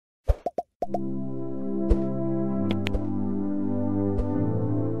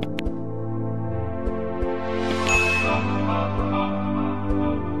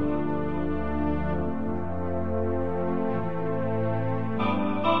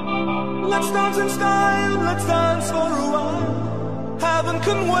Let's dance in style, let's dance for a while. Heaven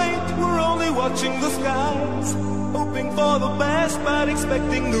can wait, we're only watching the skies. Hoping for the best, but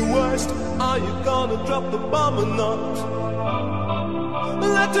expecting the worst. Are you gonna drop the bomb or not?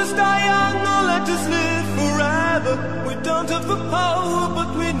 Let us die young or let us live forever. We don't have the power, but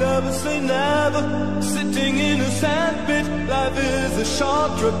we never say never. Sitting in a sandpit, life is a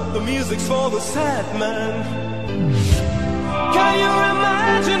short trip. The music's for the sad man. Can you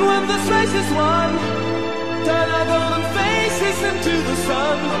imagine when this race is won? Turn our golden faces into the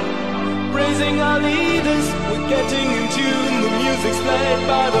sun. Praising our leaders, we're getting in tune. The music's played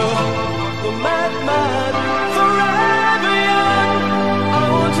by the madman. Forever young, I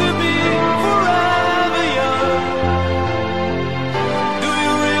want to be forever young. Do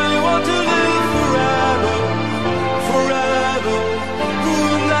you really want to live forever? Forever,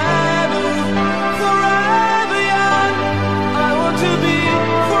 forever, forever young. I want to be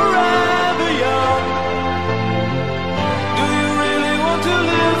forever young. Do you really want to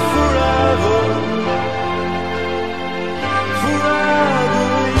live forever? Forever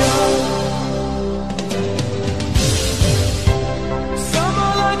young. Some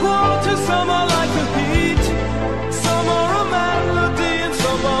are like water, some are like the heat. Some are a melody and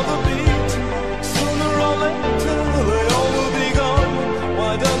some are the beat. Sooner or later they all will be gone.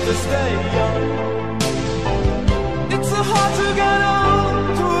 Why don't they stay young? It's so hard to get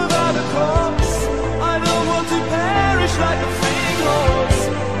old without a cause. I don't want to perish like a fleeing horse.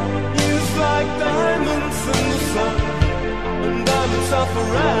 Used like diamonds in the sun, and diamonds are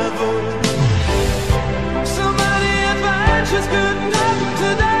forever. So many adventures couldn't happen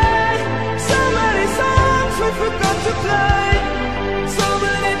today. So many songs we forgot to play. So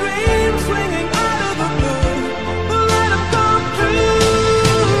many dreams swinging out of the blue. But let them come true.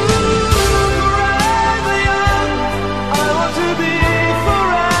 Forever young, I want to be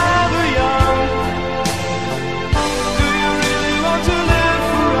forever young. Do you really want to live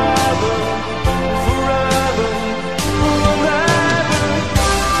forever? Forever, forever,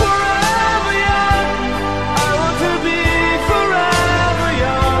 forever young. I want to be forever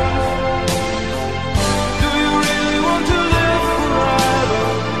young. Do you really want to live forever?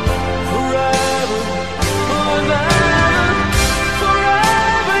 Forever, forever,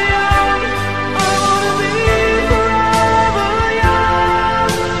 forever young. I want to be forever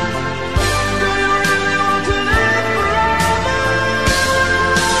young. Do you really want to live forever?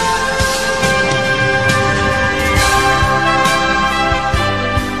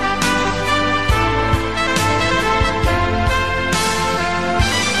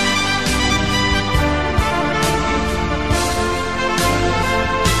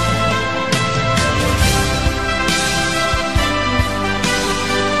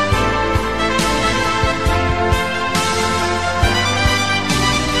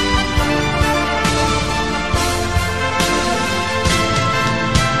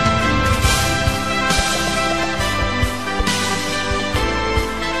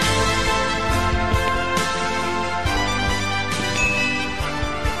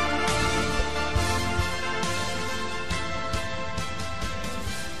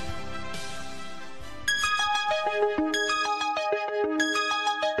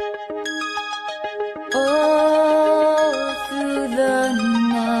 All through the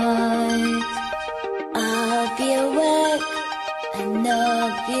night, I'll be awake and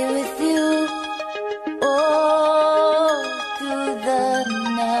I'll be with you. All through the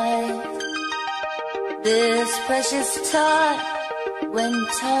night, this precious time when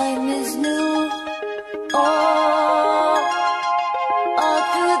time is new. All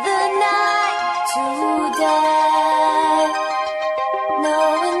through the night today,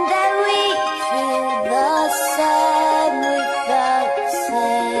 knowing that we feel the same without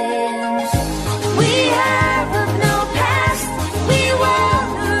saying. We have of no past, we want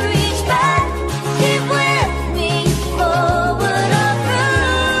to reach back. Keep with me forward all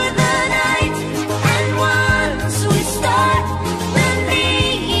through the night. And once we start, we'll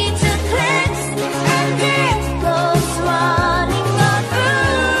need to cleanse, and it goes running all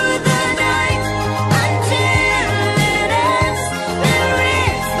through the night until it ends. There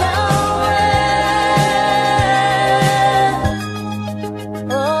is no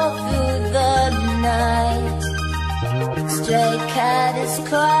end. All through the night, stray cat is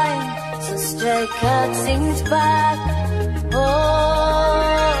crying, so stray cat sings back.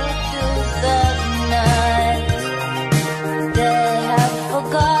 All through the night, they have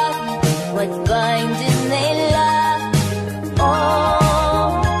forgotten what binding they love.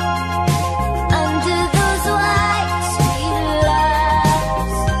 Oh, under those white sweet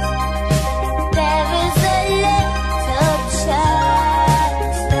lights, there is a little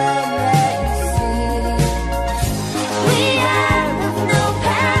chance that may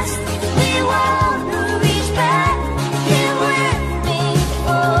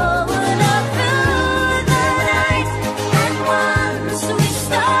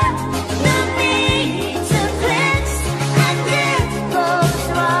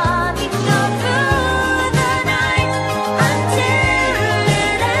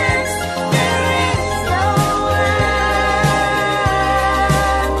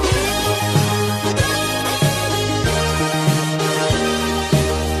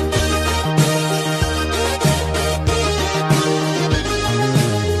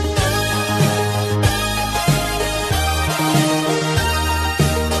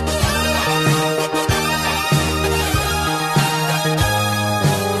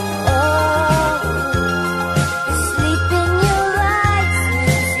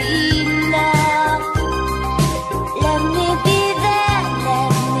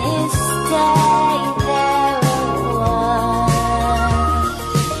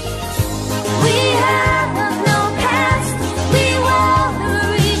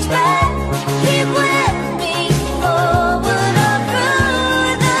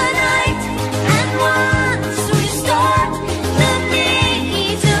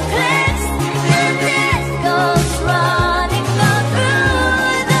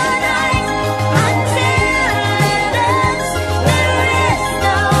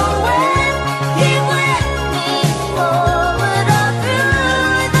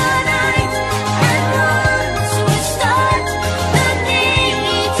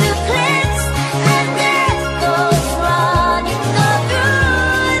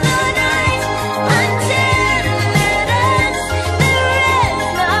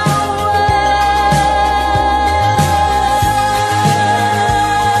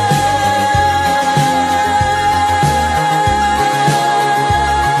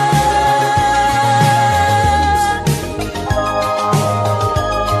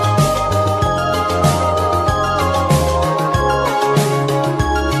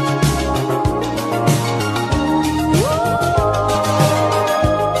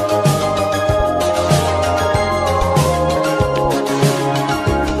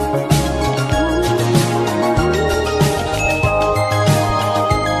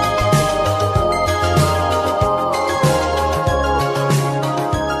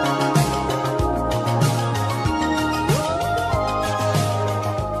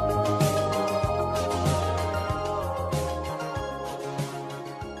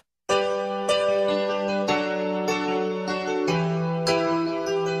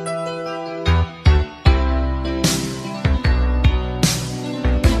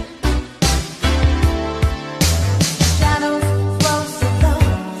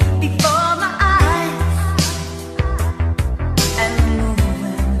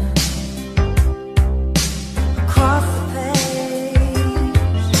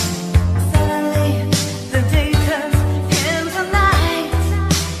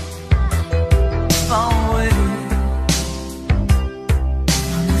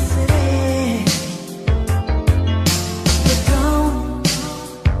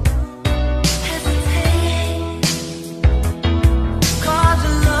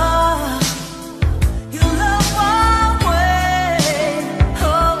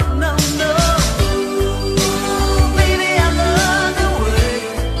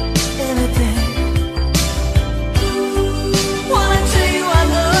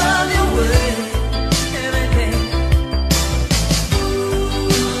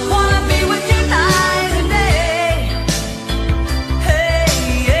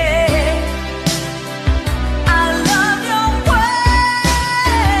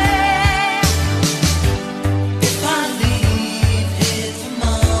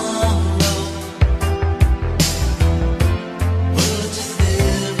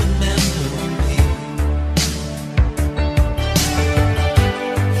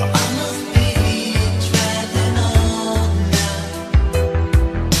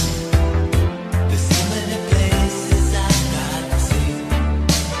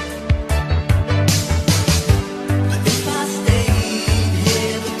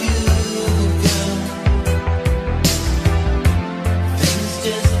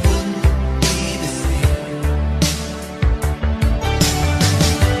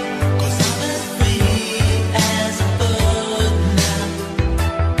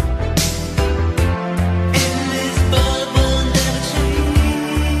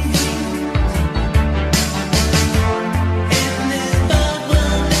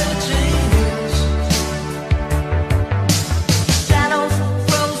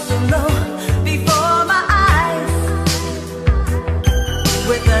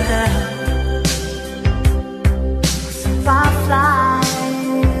with the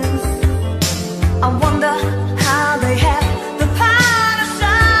fireflies. I wonder how they have the power to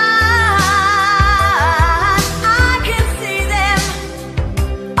shine. I can see them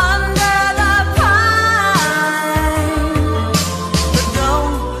under the pine. But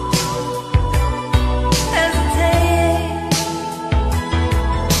don't hesitate,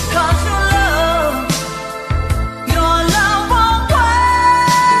 'cause your love won't wait.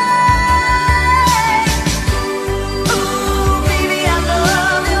 Ooh, baby, I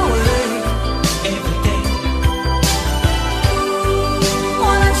love your way. Every day.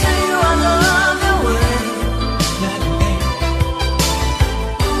 Wanna tell you I love your way. Night and day.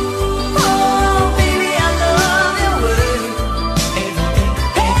 Oh, baby, I love your way. Every day.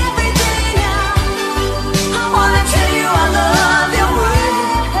 Every day now, I wanna tell you I love your way.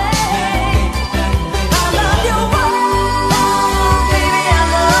 I love your way. Oh, baby, I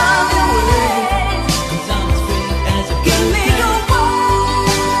love your way. 'Cause I'm as free as a Give me your word.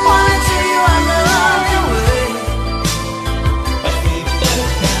 Wanna tell you I love your way. I feel better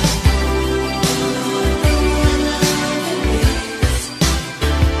now.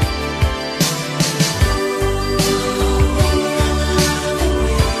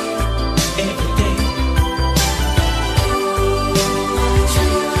 Every day.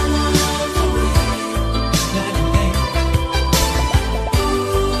 Night and day.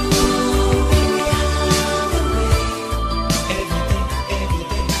 Every day, every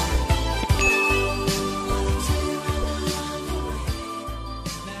day.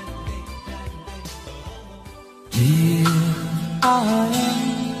 Night and day, night and day. Here I am,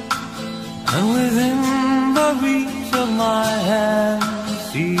 and within the reach of my hand,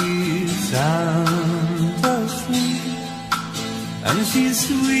 she's sound asleep, and she's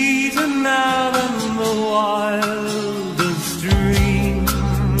sweeter now than the wildest dream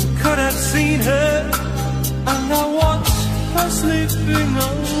could have seen her. And I watch her slipping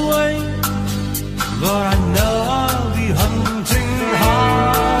away, but I know I'll be hunting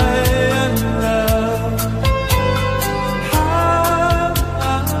high and low.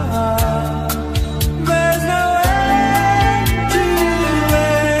 There's no end to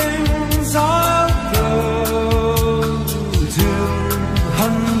lengths I'll go to,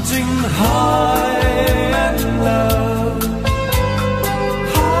 hunting high and low.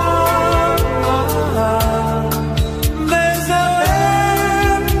 There's no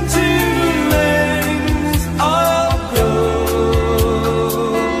end to lengths I'll go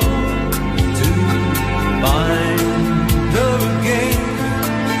to find her again.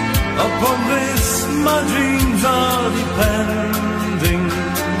 Upon this my dreams are depending.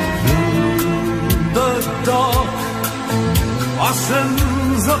 Through the dark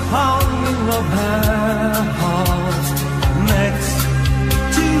washes the pounding of her heart next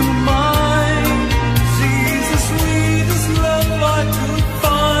to mine. She's the sweetest love I could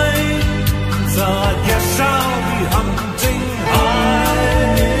find, so I guess I'll be hunting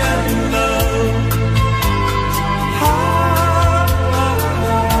high and low.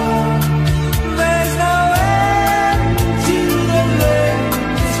 There's no end to the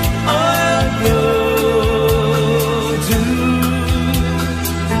lengths I'll go to,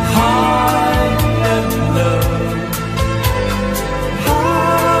 high and low.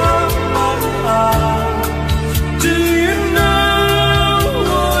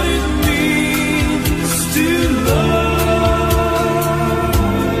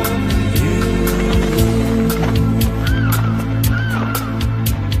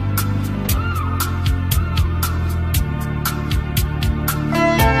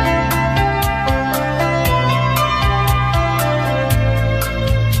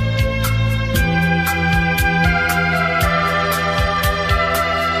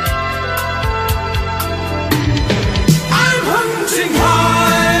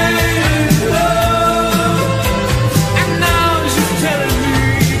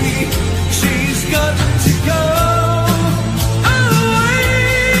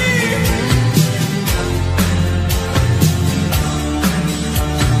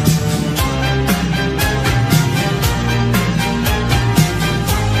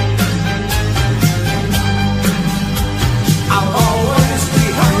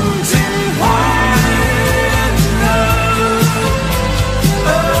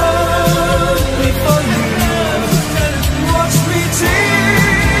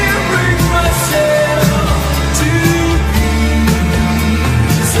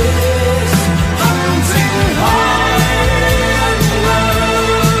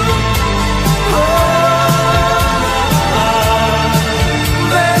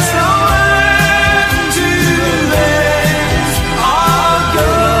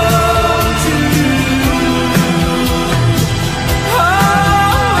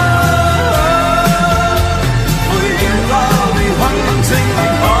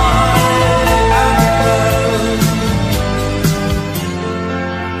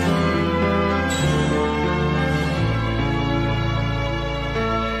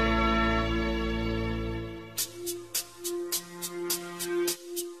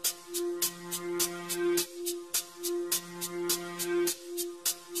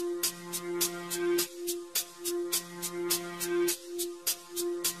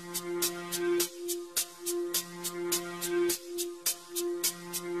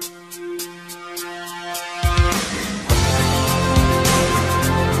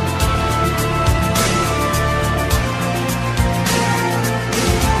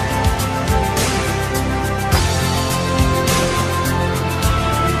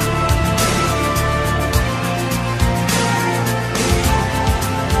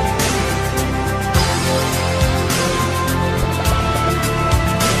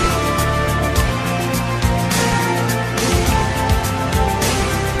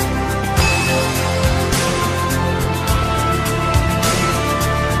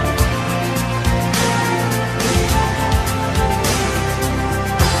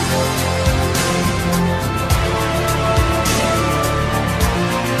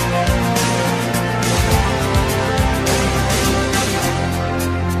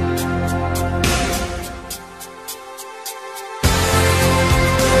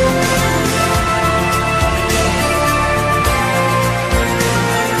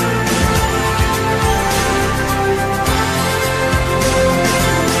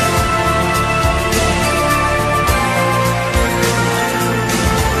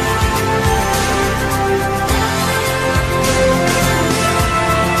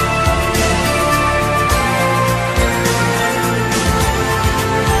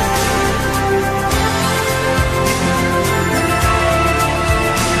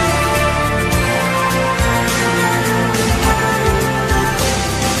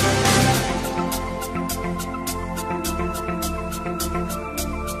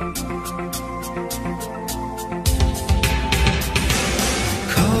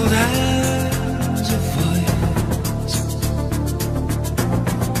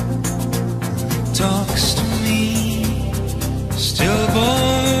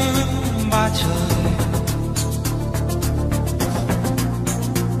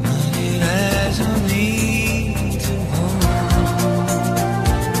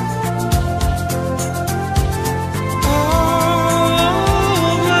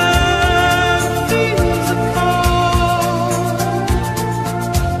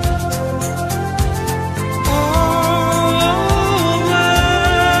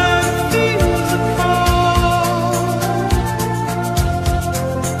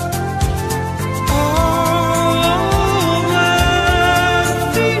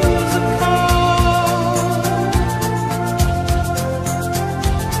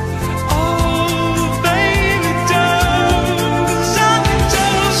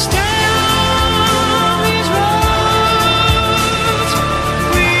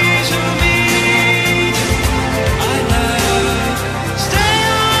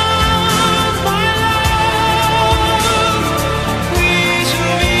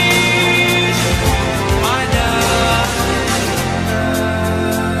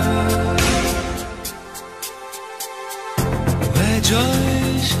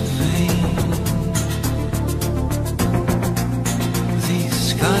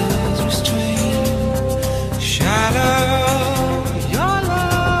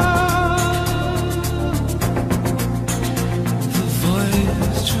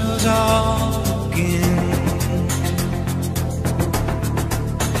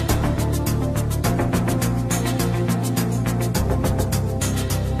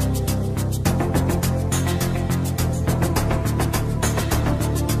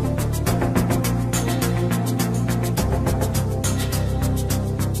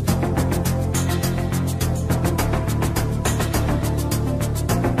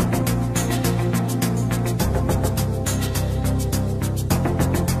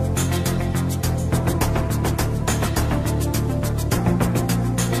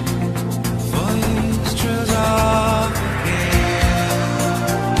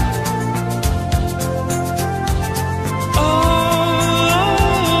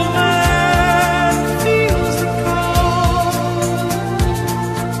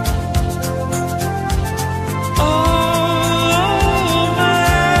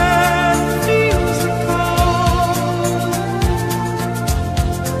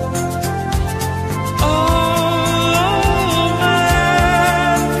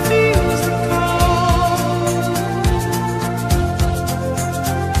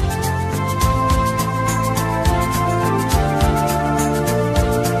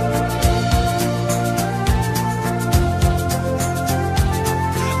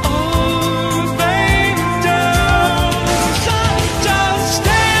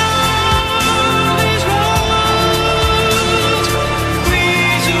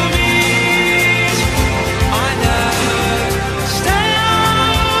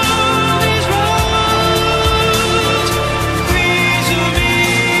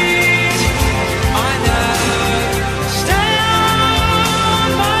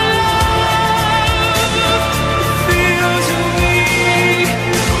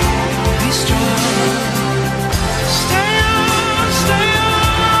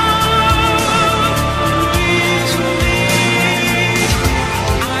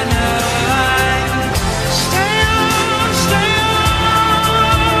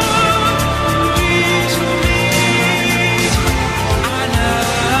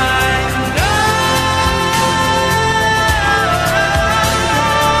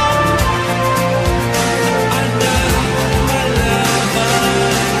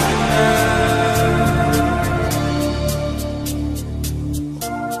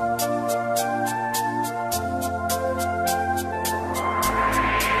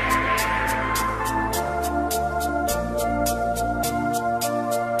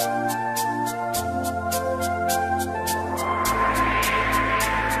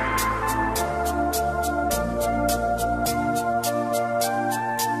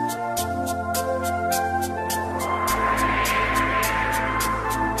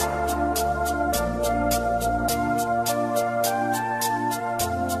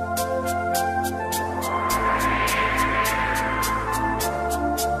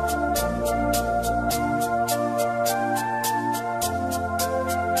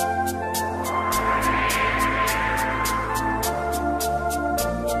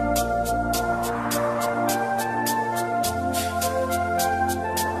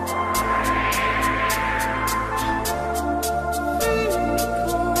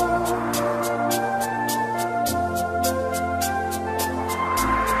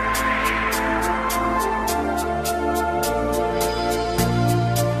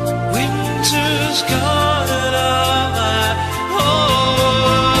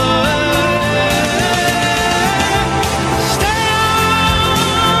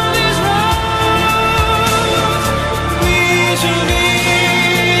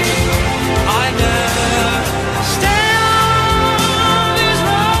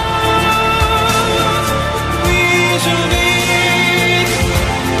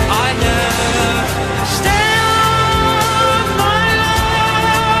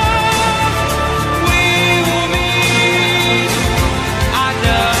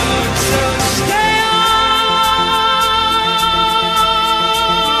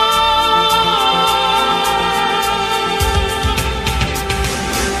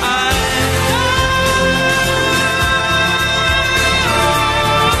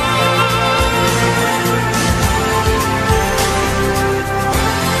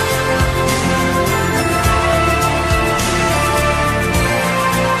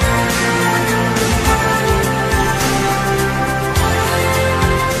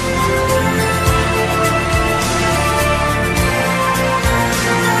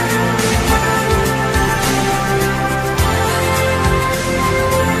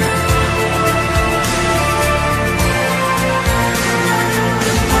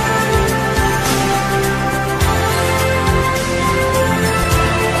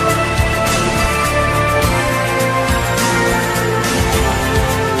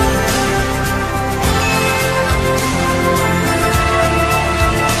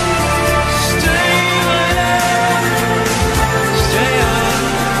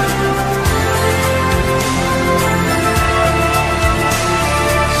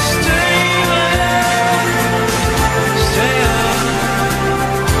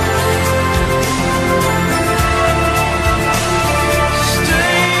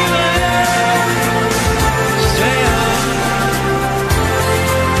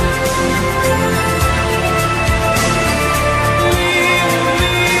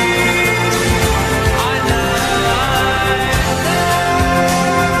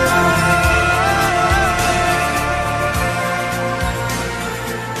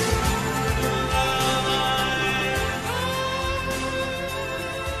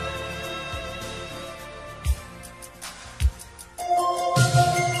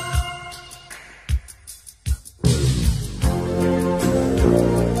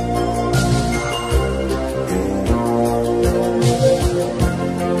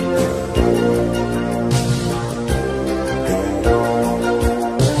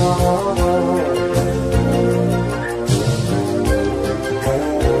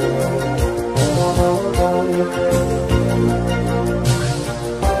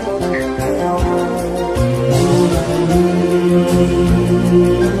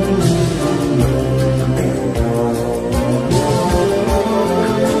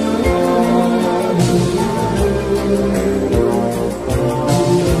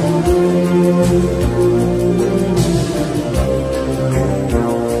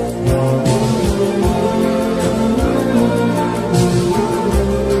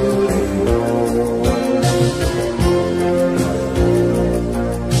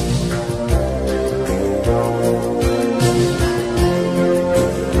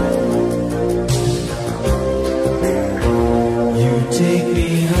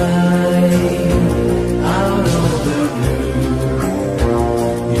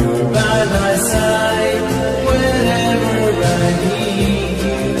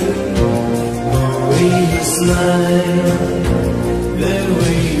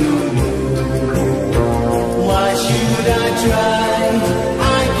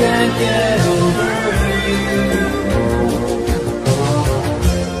 get over you.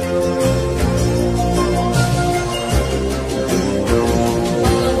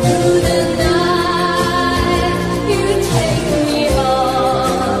 Through the night, you take me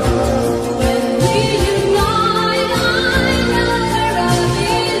on. When we unite, I know where I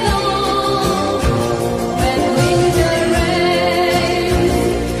belong. When winter rains,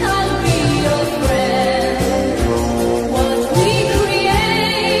 I'll be your friend. What we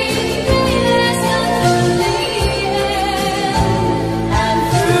create,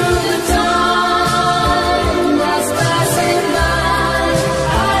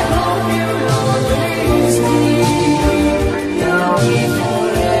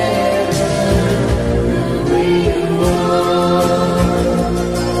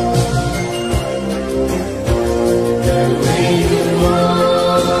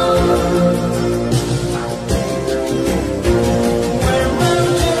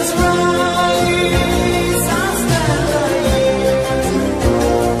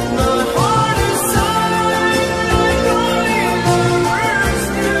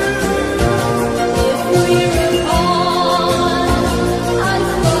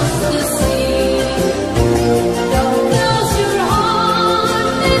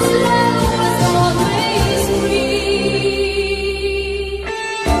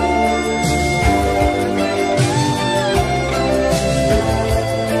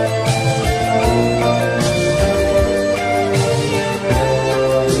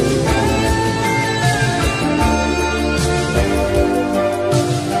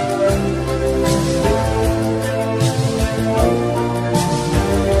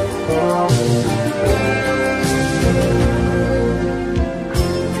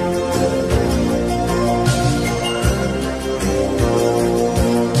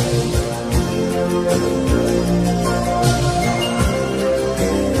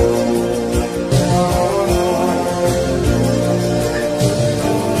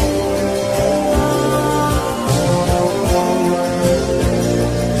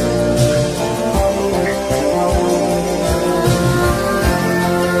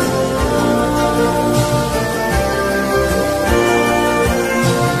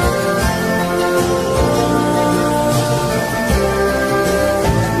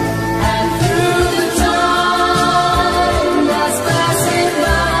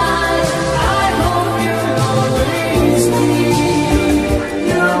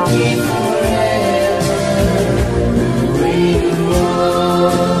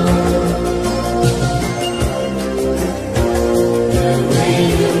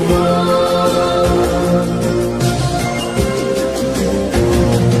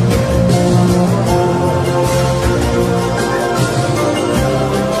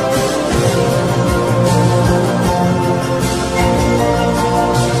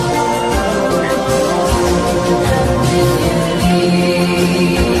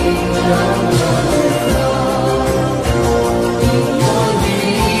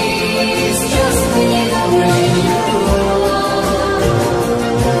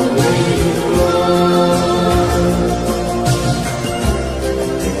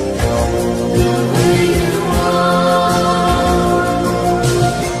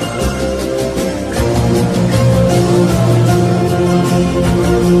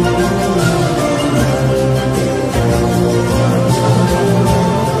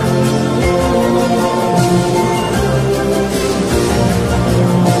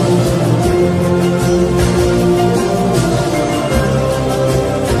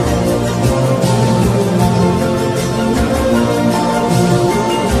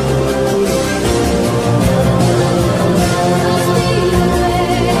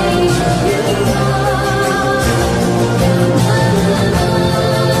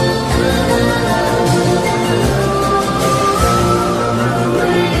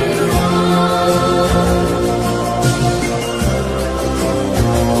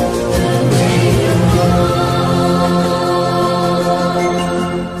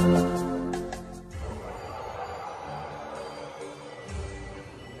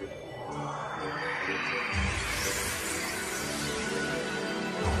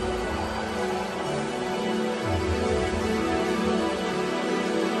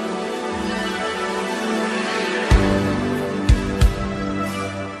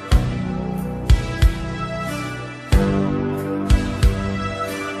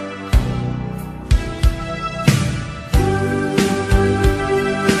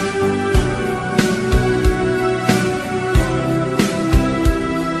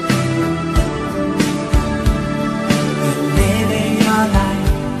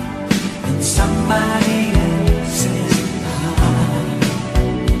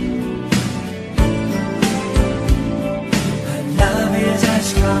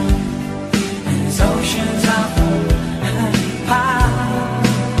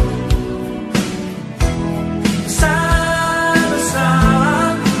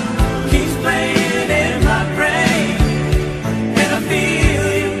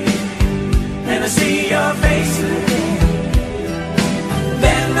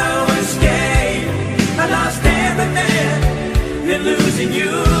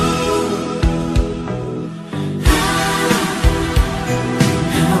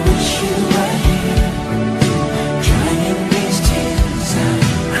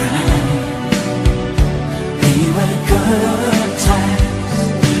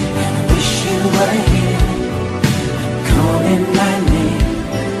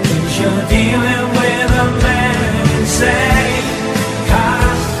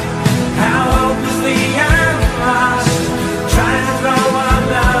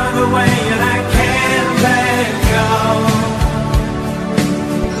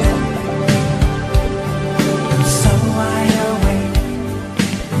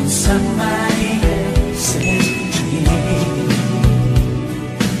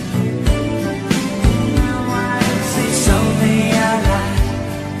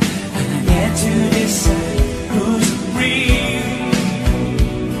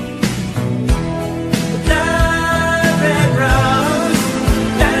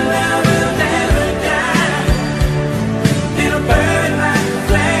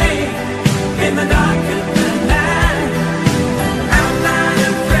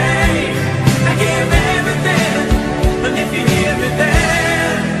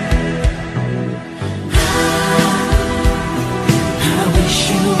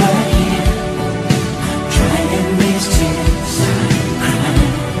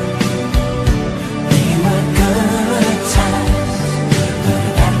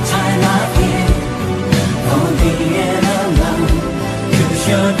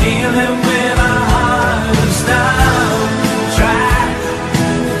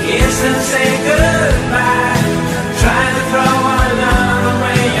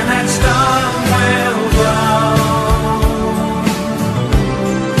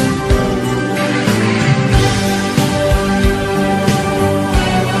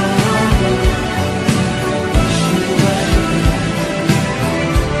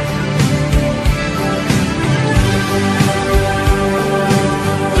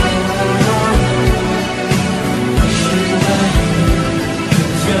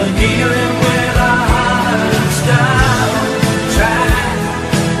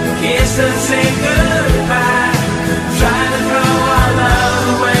 to say goodbye. Try to throw our love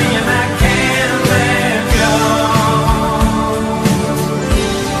away and I can't let go.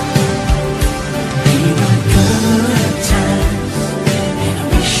 They were good times and I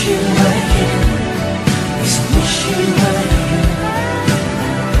wish you were here. Yes, I wish you were here.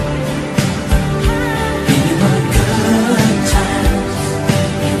 They were good times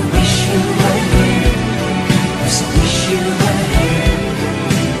and I wish you were here. Yes, I wish you were here.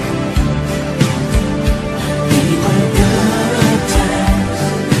 They were good times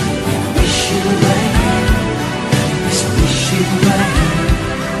and I wish you were here. Yes, I wish you were here.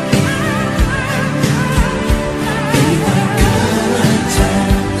 They were good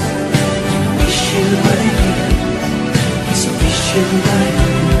times and I wish you were here. Yes, I wish you were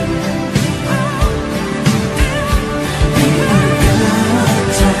here. They were good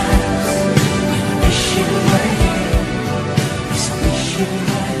times and I wish you were here. Yes, I wish you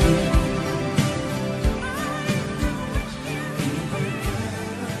were here. They were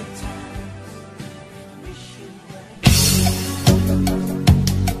good times and I wish you were here.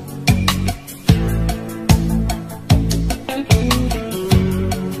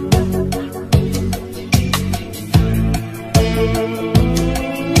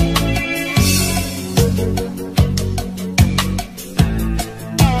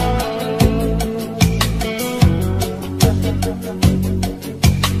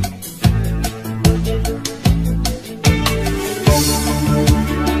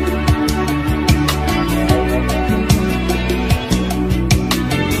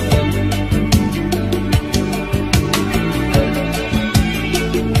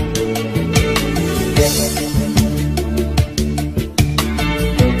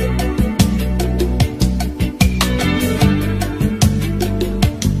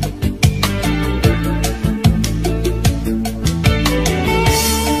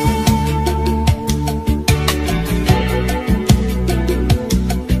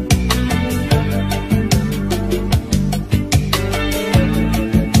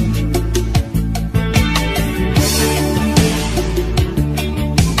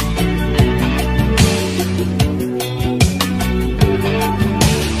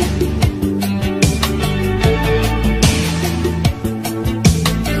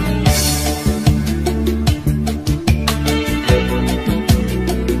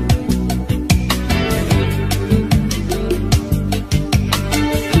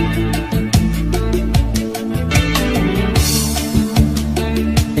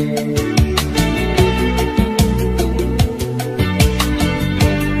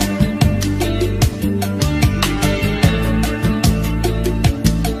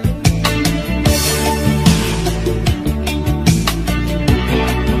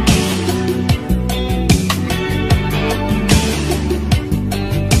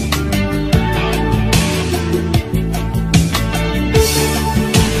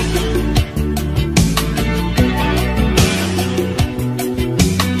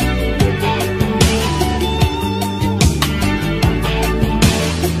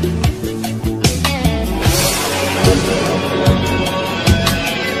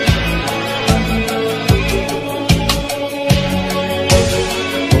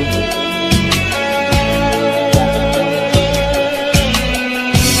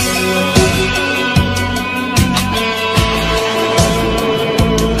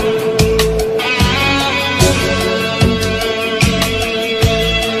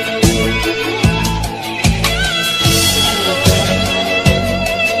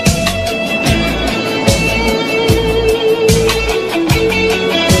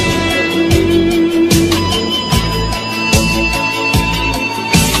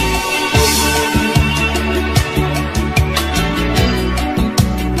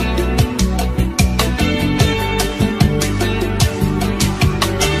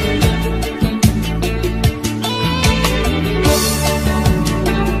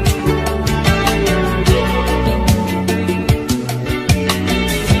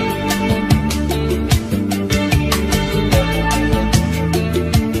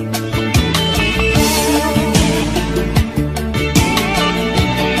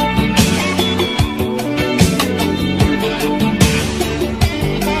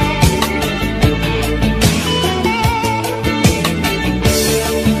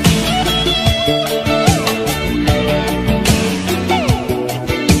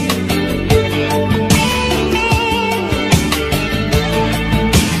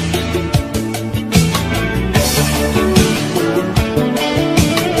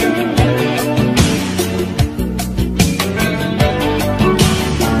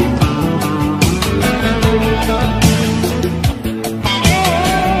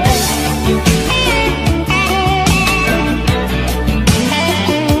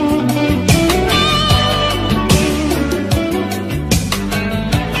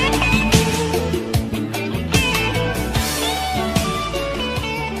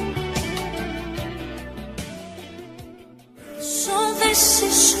 this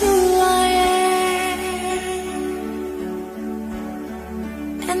is who I am,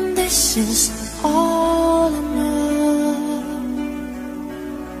 and this is all I know.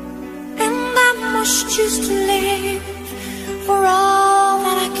 And I must choose to live for all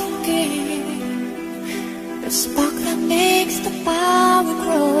that I can give, the spark that makes the power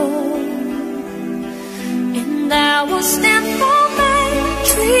grow. And I will stand for my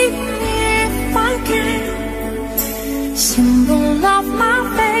dream if I can, symbol of my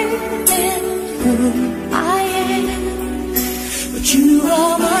faith in who I am. But you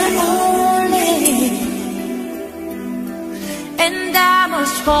are my only, and I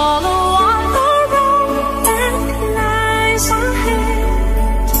must follow on the road that lies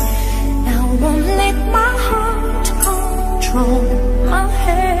ahead. I won't let my heart control my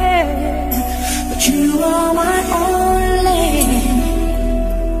head, but you are my only.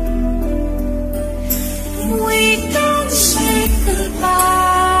 We don't say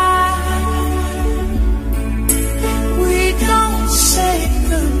goodbye, we don't say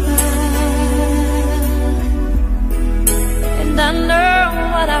goodbye, and I know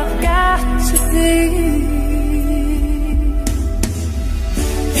what I've got to be.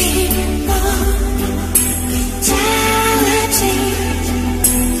 Immortality,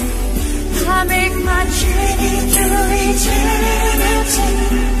 I make my journey through eternity.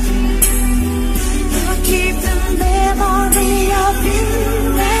 I'll keep the memory of you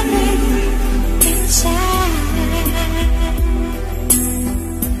and me inside.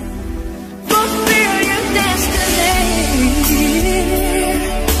 Fulfill your destiny,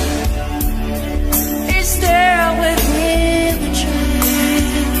 it's there within the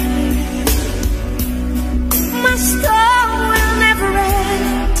child. My storm will never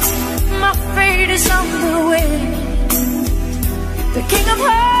end, my fate is on the way. The King of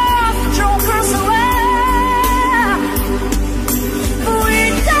Hearts drove us away. We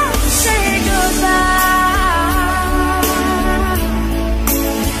don't say goodbye,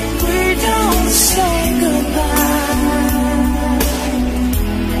 we don't say goodbye.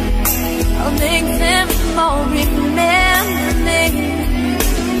 I'll make them all remember me,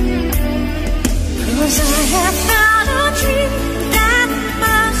 'cause I have found a dream that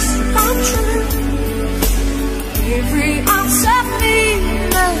must come true. Every ounce of me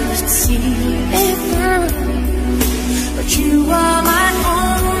must see it through, but you are my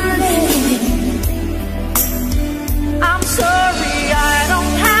only. I'm sorry I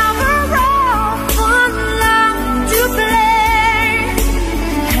don't have a role for love to play.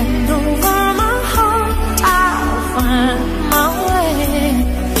 Hand over my heart, I'll find my way.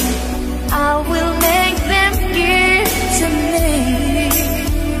 I will make them give to me.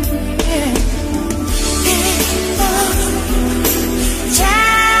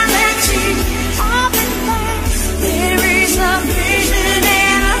 Immortality, open place. There is a vision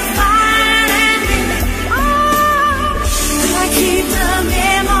and a fire in me. Oh, I keep the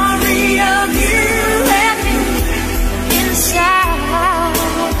memory of you and me inside.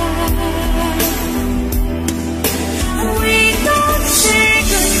 We don't say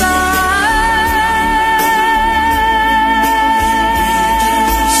goodbye.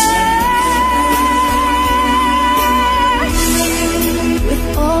 With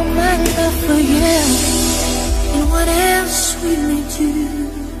all my love for you and what else we may do,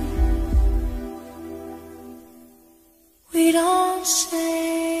 we don't say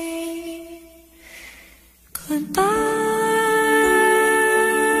goodbye.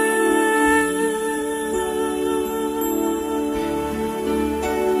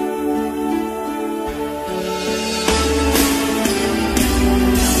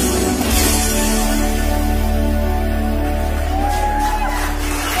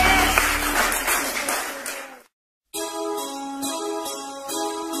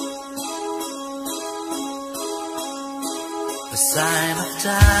 A sign of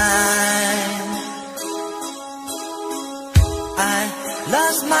time. I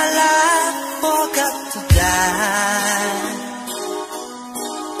lost my life, forgot to die.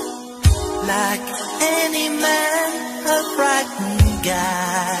 Like any man, a frightened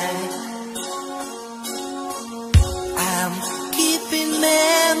guy. I'm keeping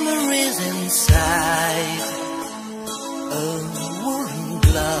memories inside a woolen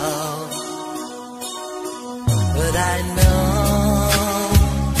glove, but I know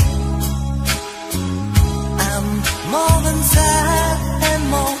I'm more than sad and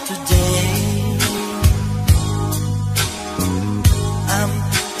more today. I'm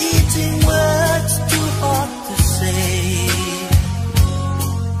eating words too hard to say.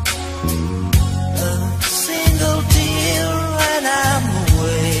 A single tear when I'm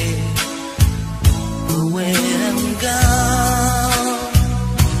away.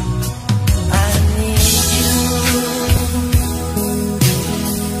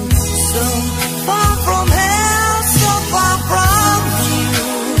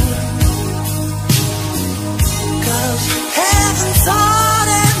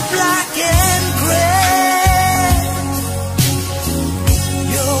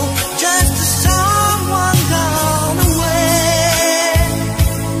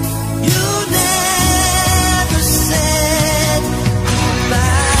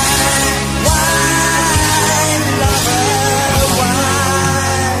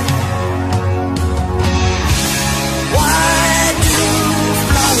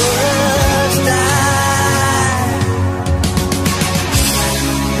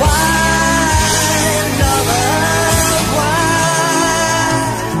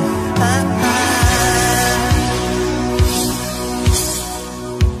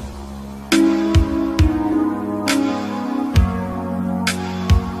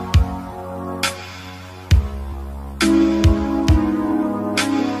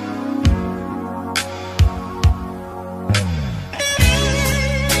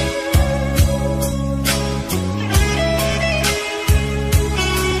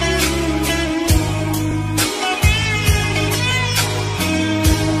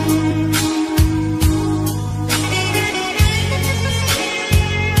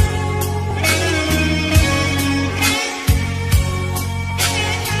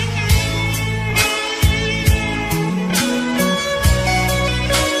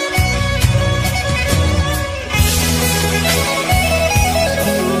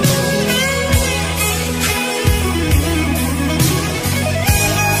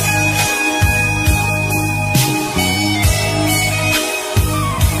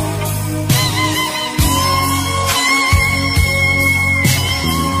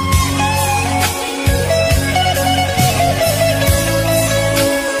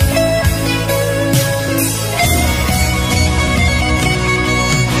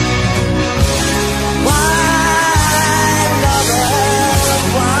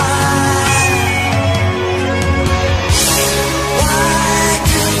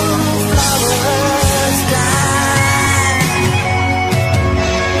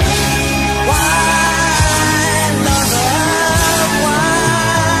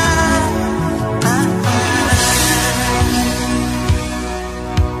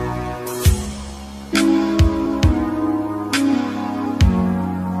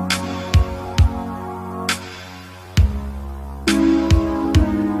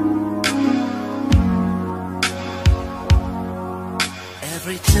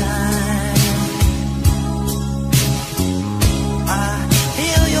 every time I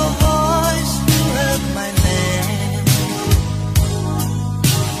hear your voice, you heard my name.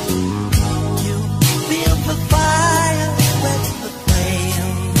 You feel the fire with the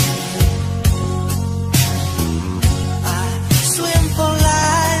flame. I swim for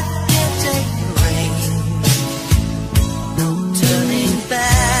life, can't take the rain. No turning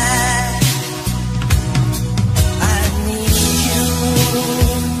back. I need you.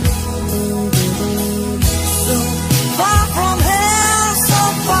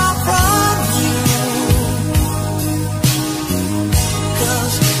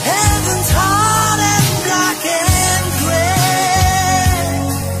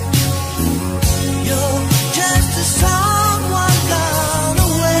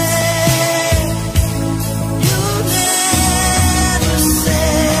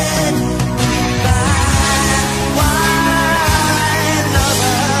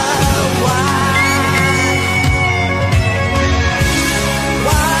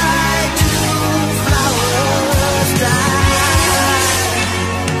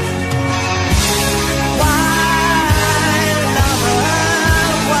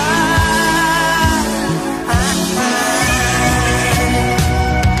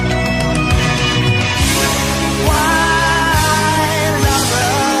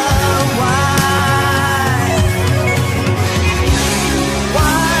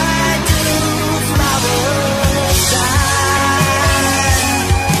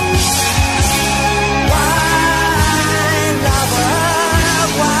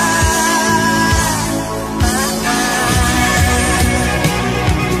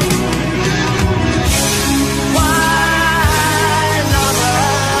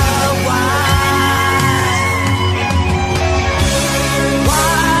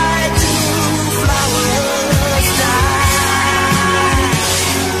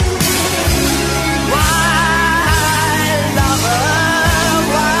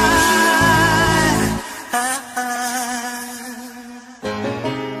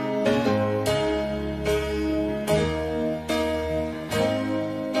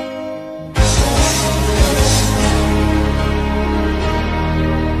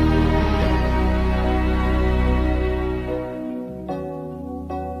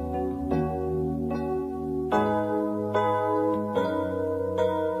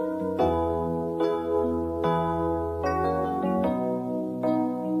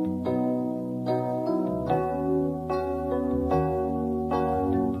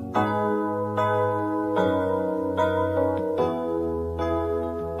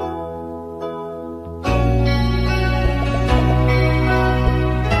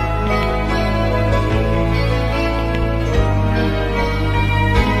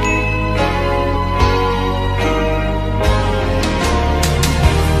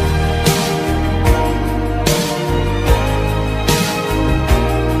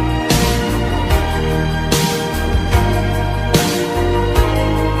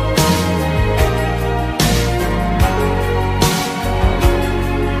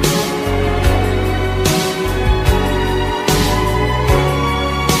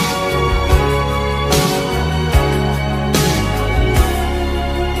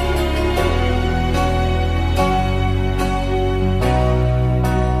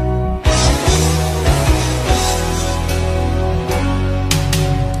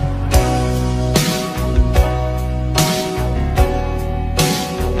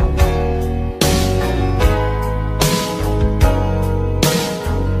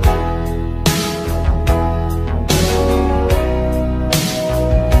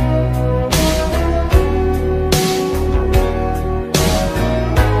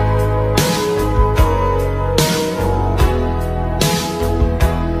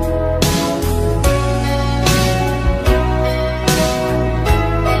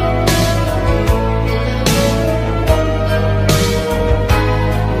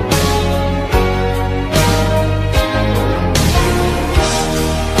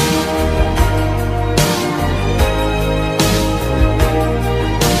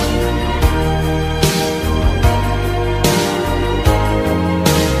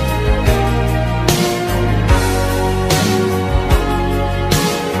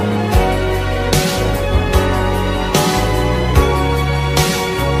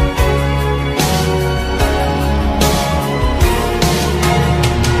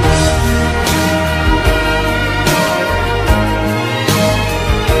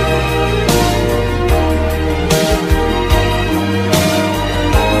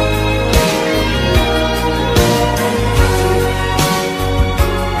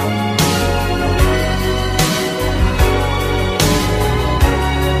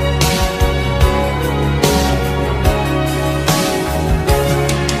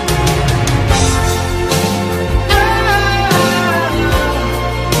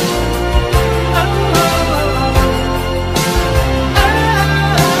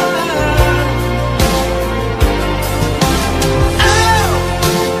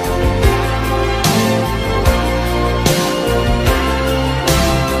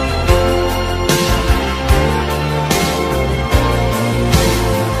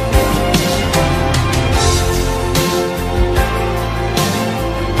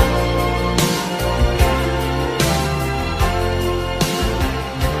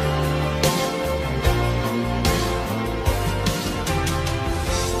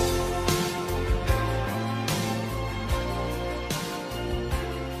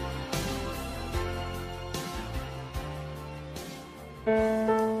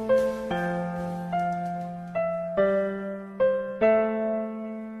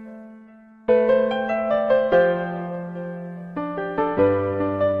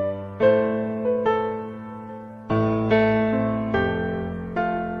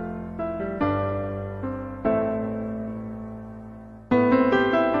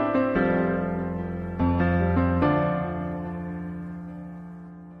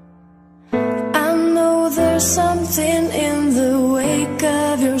 Something in the wake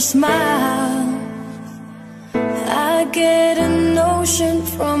of your smile. I get a notion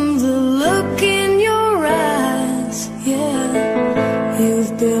from the look in your eyes. Yeah,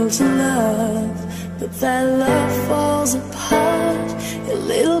 you've built a love, but that love falls apart. A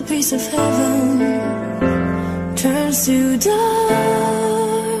little piece of heaven turns to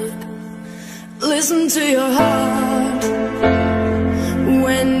dark. Listen to your heart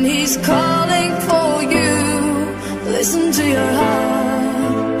when he's calling for you. Listen to your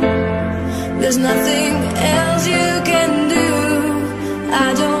heart. There's nothing else you can do.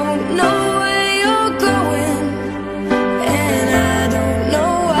 I don't know where you're going, and I don't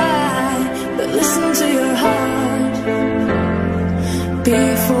know why, but listen to your heart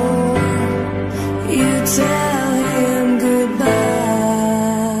before you tell him goodbye.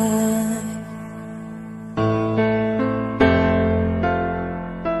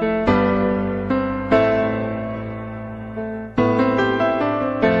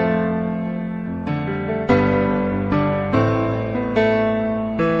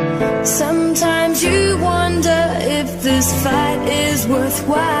 Sometimes you wonder if this fight is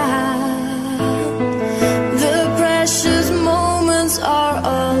worthwhile. The precious moments are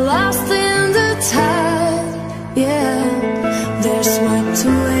all lost in the tide. Yeah, they're swept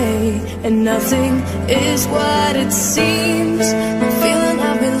away, and nothing is what it seems. The feeling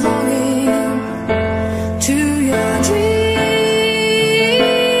of belonging to your dreams.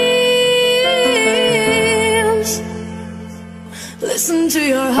 Listen to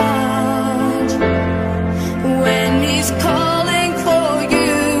your heart when he's calling for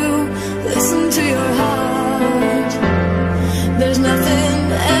you. Listen to your heart. There's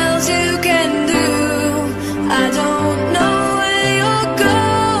nothing else you can do. I don't know where you're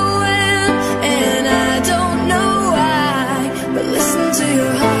going, and I don't know why, but listen to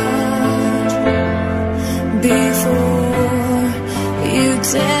your heart before you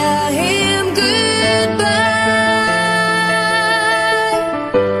tell him goodbye.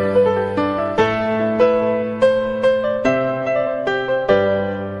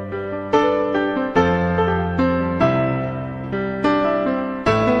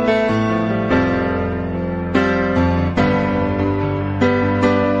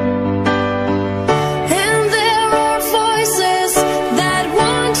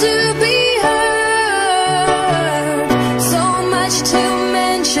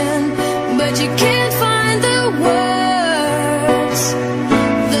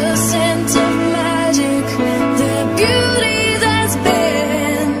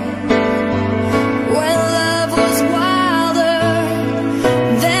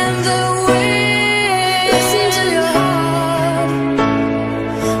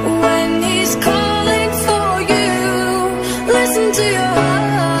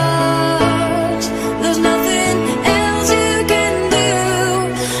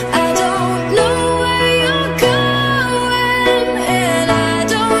 Go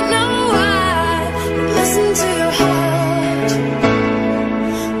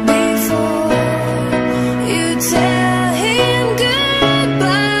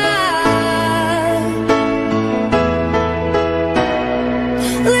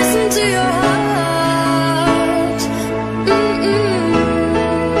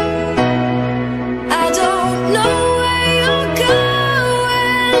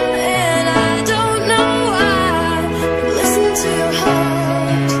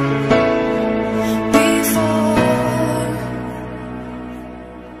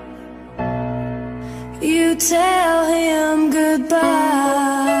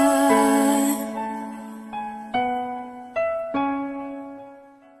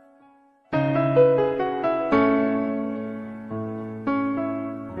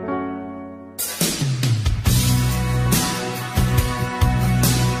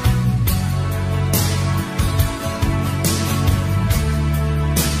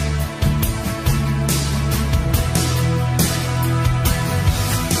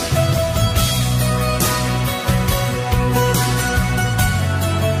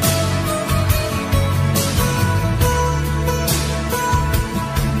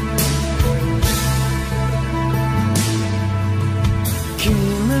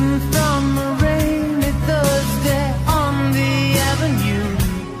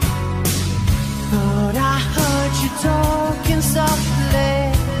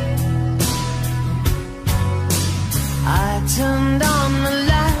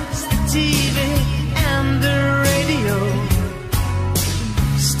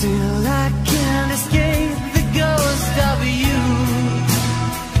Still I can't escape the ghost of you.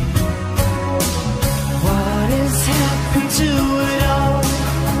 What has happened to it all?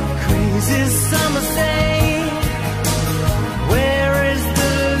 Crazy summer day. Where is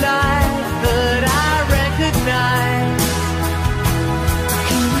the light that I recognize?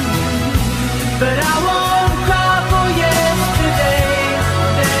 But I won't cry for yesterday.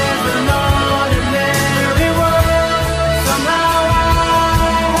 There's an ordinary world somehow I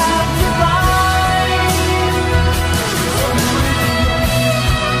have to find.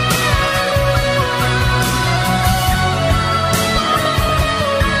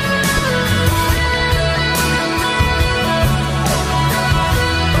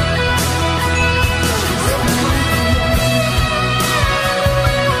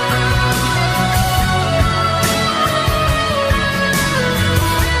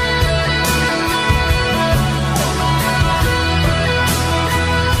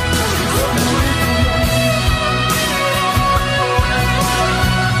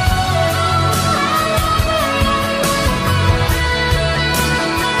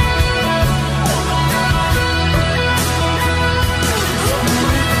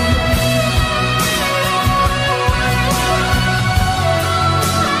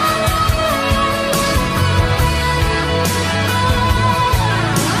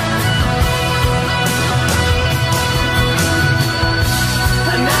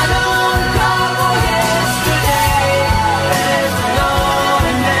 And I don't cry for yesterday. There's an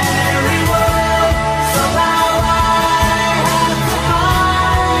ordinary world somehow I have to find.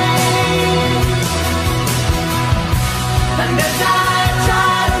 And as I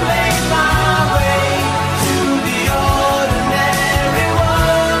try to make my way to the ordinary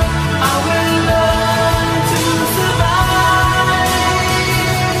world, I will learn to survive.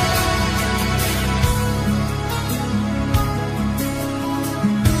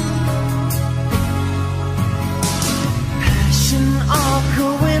 Passion or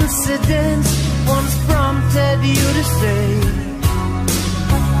coincidence once prompted you to say,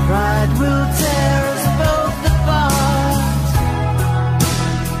 pride will tear us both apart.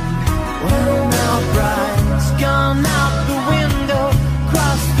 Well, now pride's gone out the window,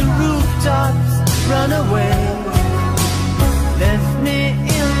 crossed the rooftops, run away, left me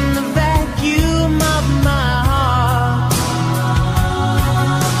in the vacuum of my heart.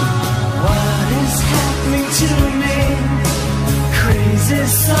 What is happening to me? Crazy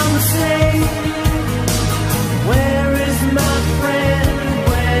some say. Where is my friend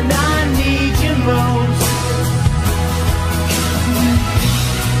when I need you most?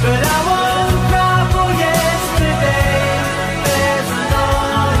 But I won't cry for yesterday. There's an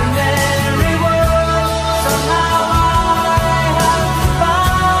ordinary world somehow I have to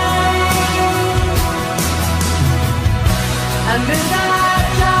find. And as I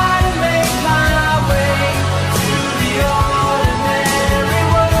try to make my way to the ordinary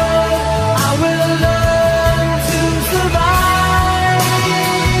world, I will learn to survive.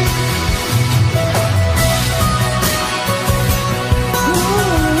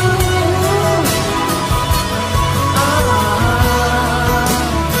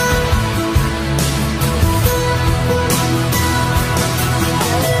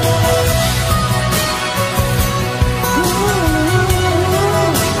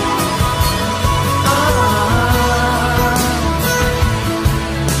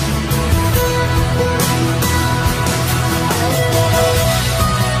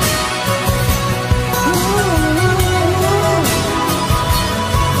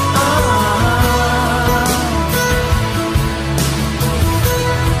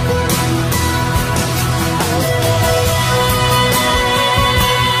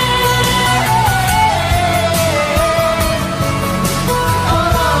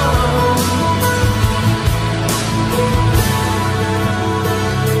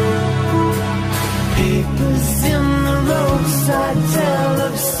 Papers in the roadside tell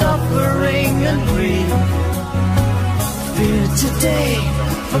of suffering and grief. Fear today,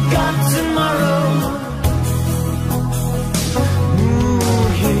 forgot tomorrow.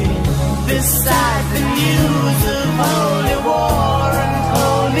 Here beside the news of holy war and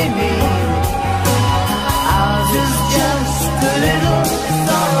holy need. Ours is just a little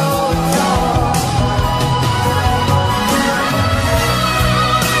sorrow talk.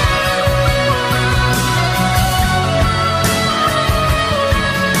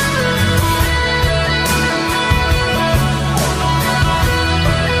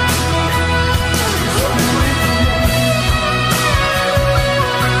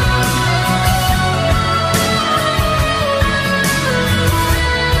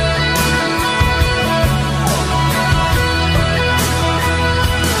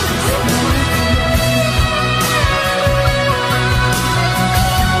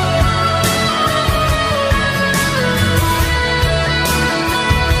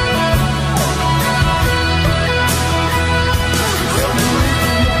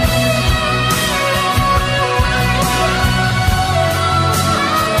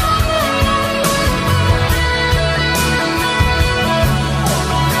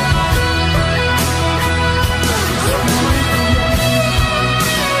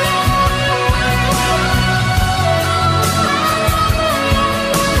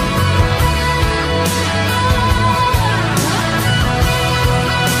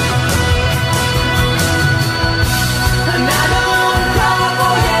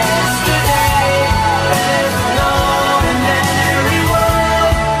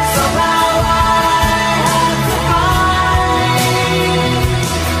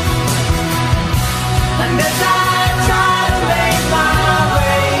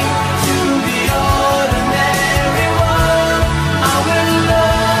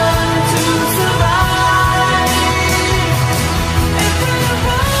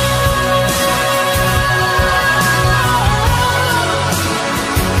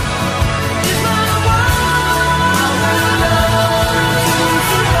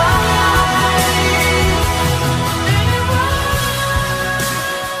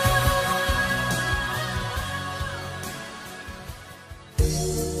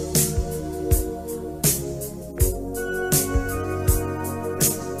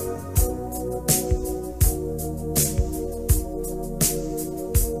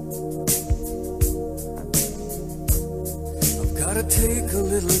 take a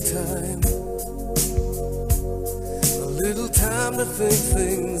little time to think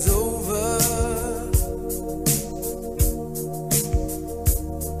things over.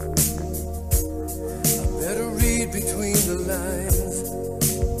 I better read between the lines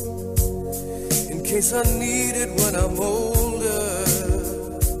in case I need it when I'm older.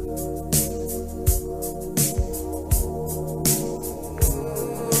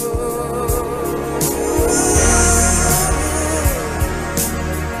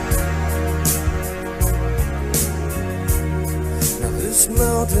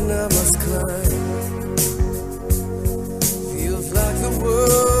 Mountain I must climb feels like the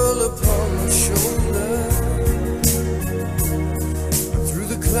world upon my shoulder. Through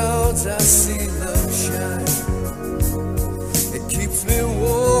the clouds I see love shine. It keeps me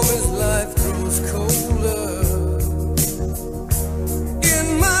warm as life grows colder. In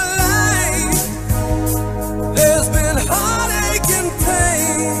my life there's been heartache and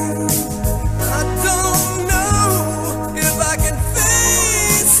pain. I don't know if I can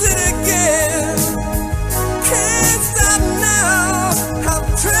it again. Can't stop now. I've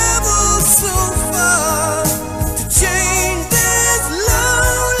traveled so far to change this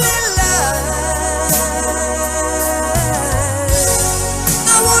lonely life.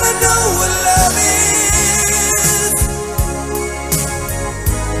 I wanna know what love is.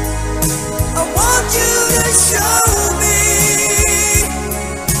 I want you to show me.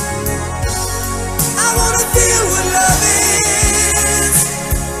 I wanna feel what love is.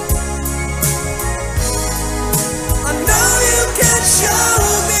 Show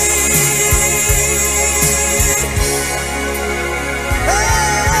me.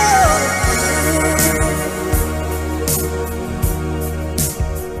 Oh.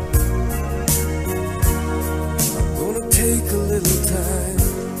 I'm gonna take a little time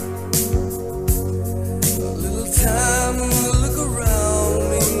to look around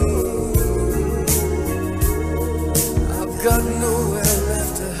me. I've got nowhere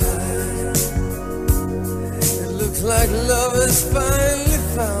left to hide. Looks like love has finally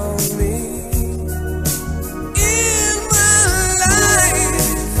found me. In my life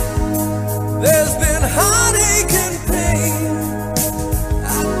there's been heartache and pain. I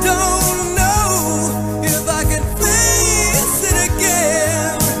don't know if I can face it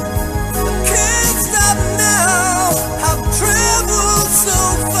again. I can't stop now. I've traveled so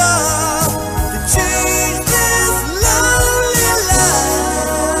far to change this lonely life.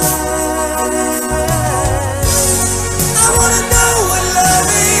 I wanna know what love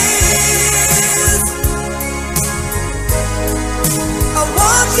is. I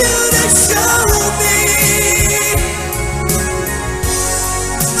want you to show me.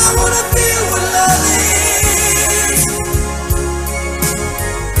 I wanna feel what love is.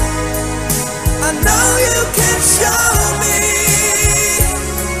 I know you can show me.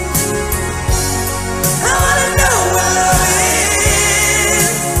 I wanna know what love is.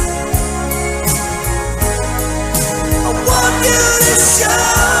 I want you to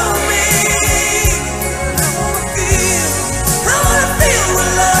show me. I wanna feel what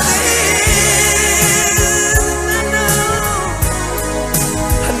love is.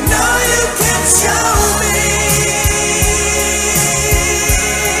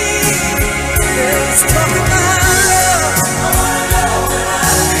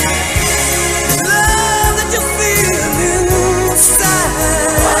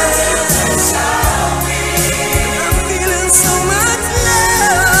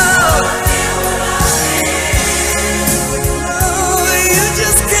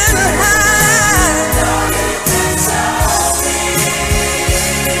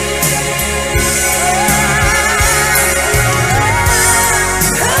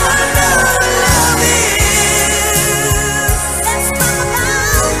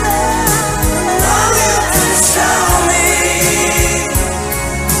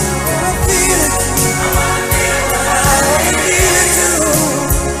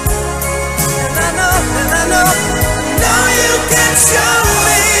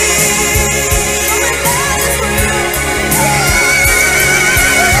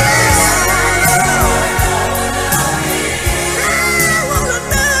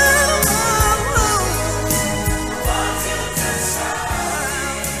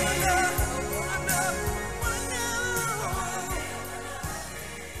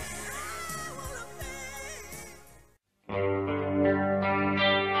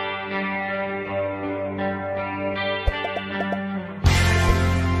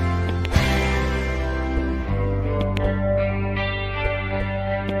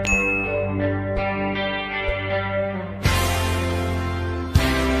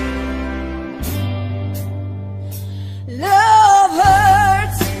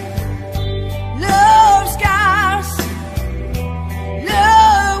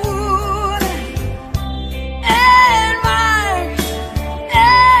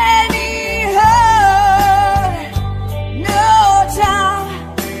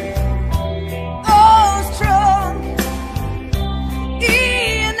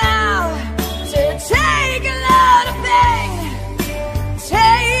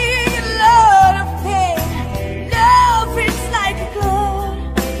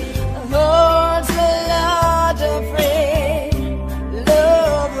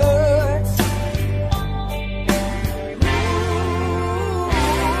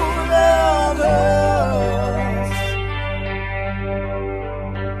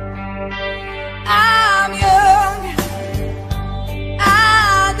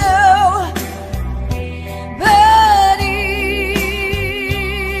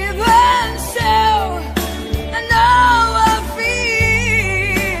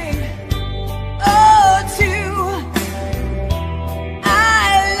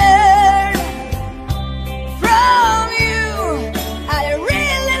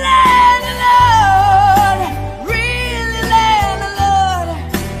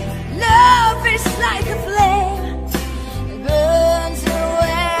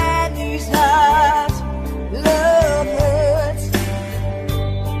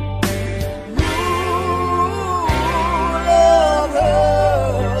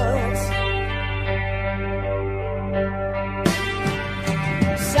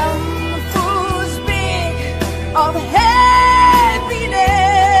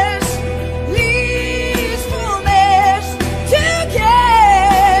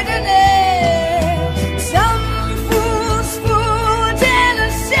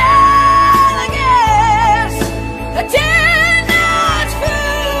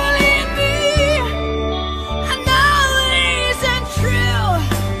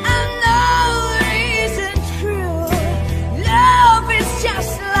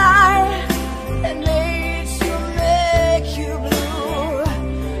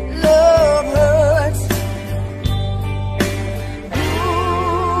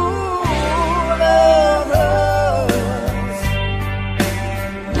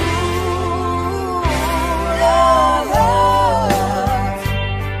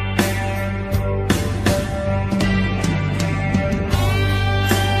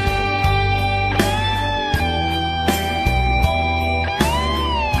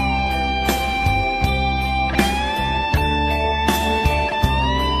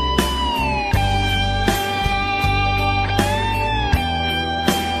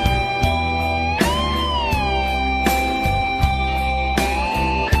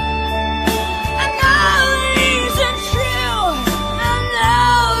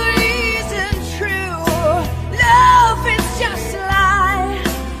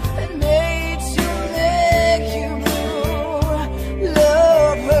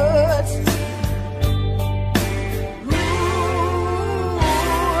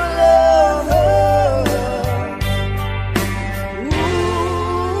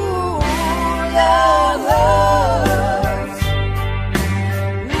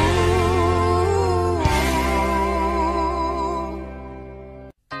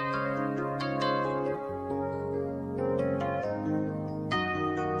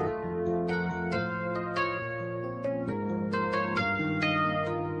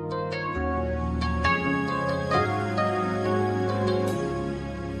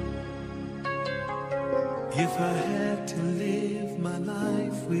 If I had to live my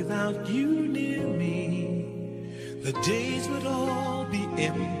life without you near me, the days would all be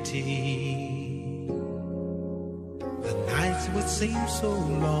empty. The nights would seem so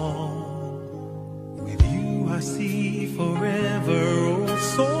long. With you I see forever, oh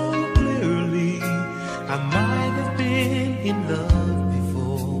so clearly. I might have been in love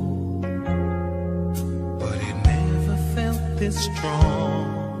before, but it never felt this strong.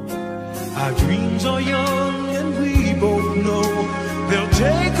 Our dreams are young and we both know they'll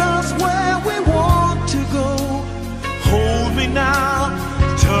take us where we want to go. Hold me now,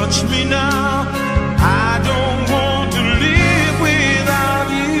 touch me now, I don't want to live without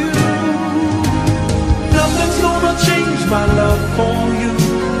you. Nothing's gonna change my love for you.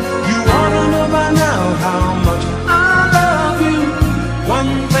 You ought to know by now how much I love you.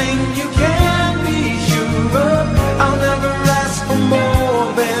 One thing you can be sure of, I'll never ask for more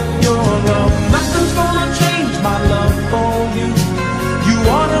than your love. Nothing's gonna change my love for you. You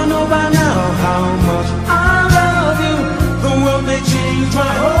ought to know by now how much I love you. The world may change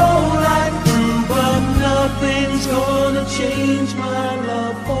my whole life through, but nothing's gonna change my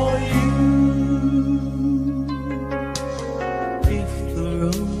love for you. If the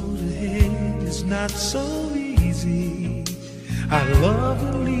road ahead is not so easy, I'd love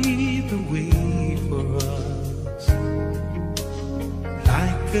to lead the way for us.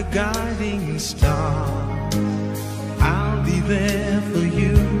 Like a guiding star, I'll be there for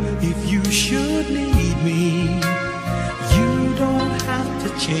you if you should need me. You don't have to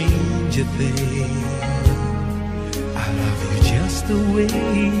change a thing. I love you just the way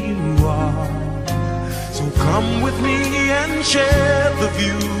you are. So come with me and share the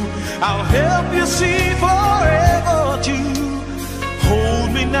view. I'll help you see forever too.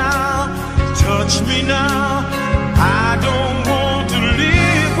 Hold me now, touch me now, I don't want to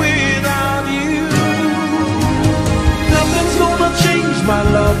live without you. Nothing's gonna change my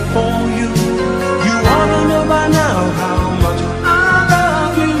love for you. You ought to know by now how much I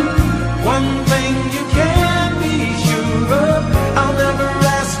love you. One thing you can be sure of, I'll never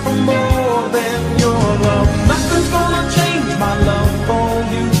ask for more than your love. Nothing's gonna change my love for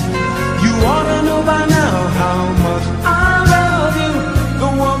you. You ought to know by now how much I love you. The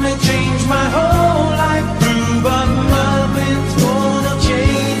world may change my whole life through, but nothing's gonna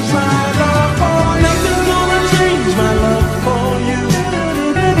change my love for you. Nothing's gonna change my love for you.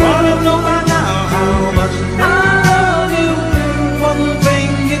 You ought to know by now how much I love you. One thing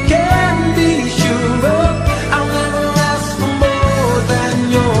you can be sure of, I'll never ask for more than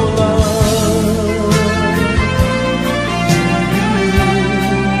your love.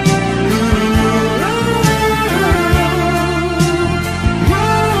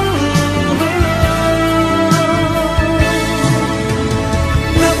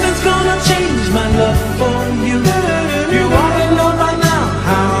 Nothing's gonna change my love for you. You ought to know by now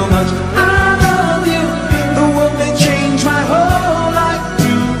how much I love you. The world may change my whole life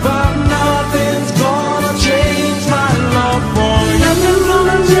through, but nothing's gonna change my love for you. Nothing's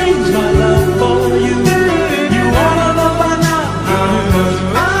gonna change my love for you. You ought to know by now how much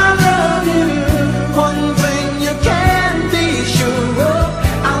I love you. One thing you can be sure of,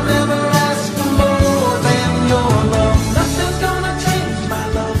 I'll never ask for more than your love. Nothing's gonna change my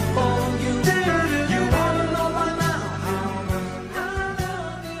love for you. You ought to know by now how much I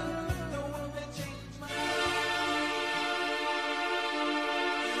love you. The world may change my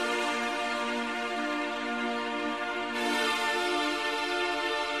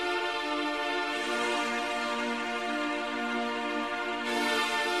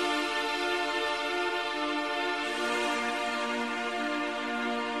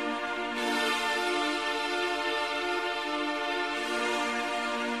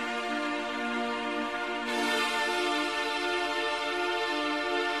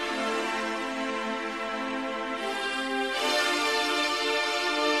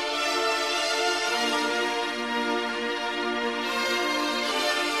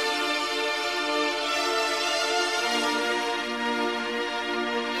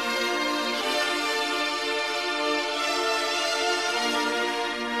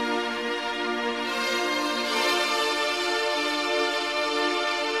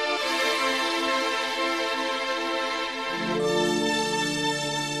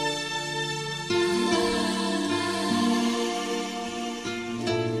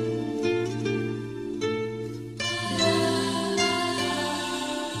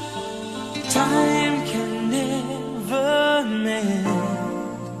Time can never mend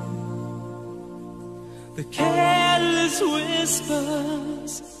the careless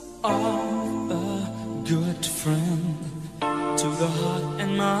whispers of a good friend to the heart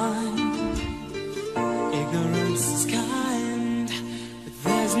and mind. Ignorance is kind, but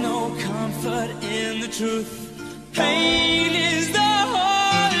there's no comfort in the truth. Pain is the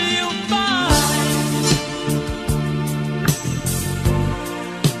whole you find.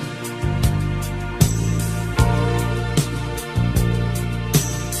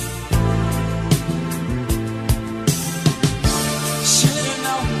 Should've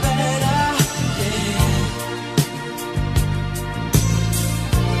known better, yeah.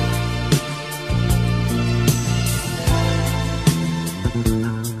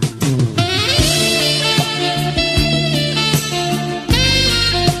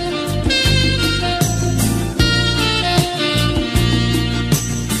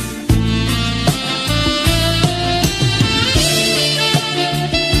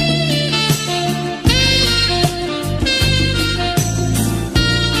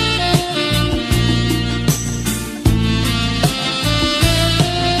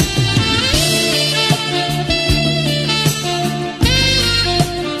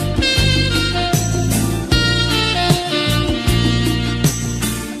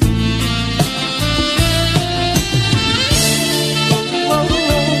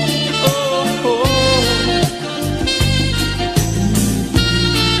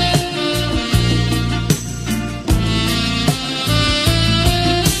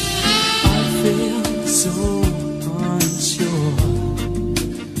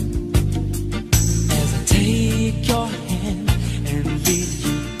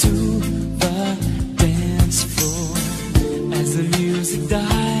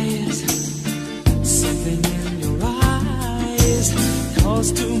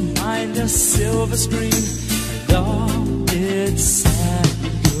 Silver screen and all its sad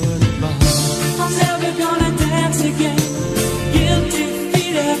goodbye. I'm never gonna dance again. Guilty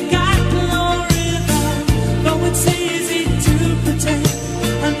feet have got no rhythm. Though it's easy to pretend,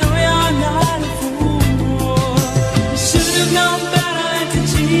 I know you're not a fool. You should have known better than to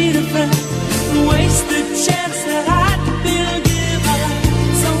cheat a friend and waste the chance that I'd been given.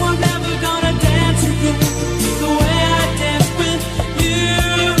 So I'm never gonna dance again the way I danced with you.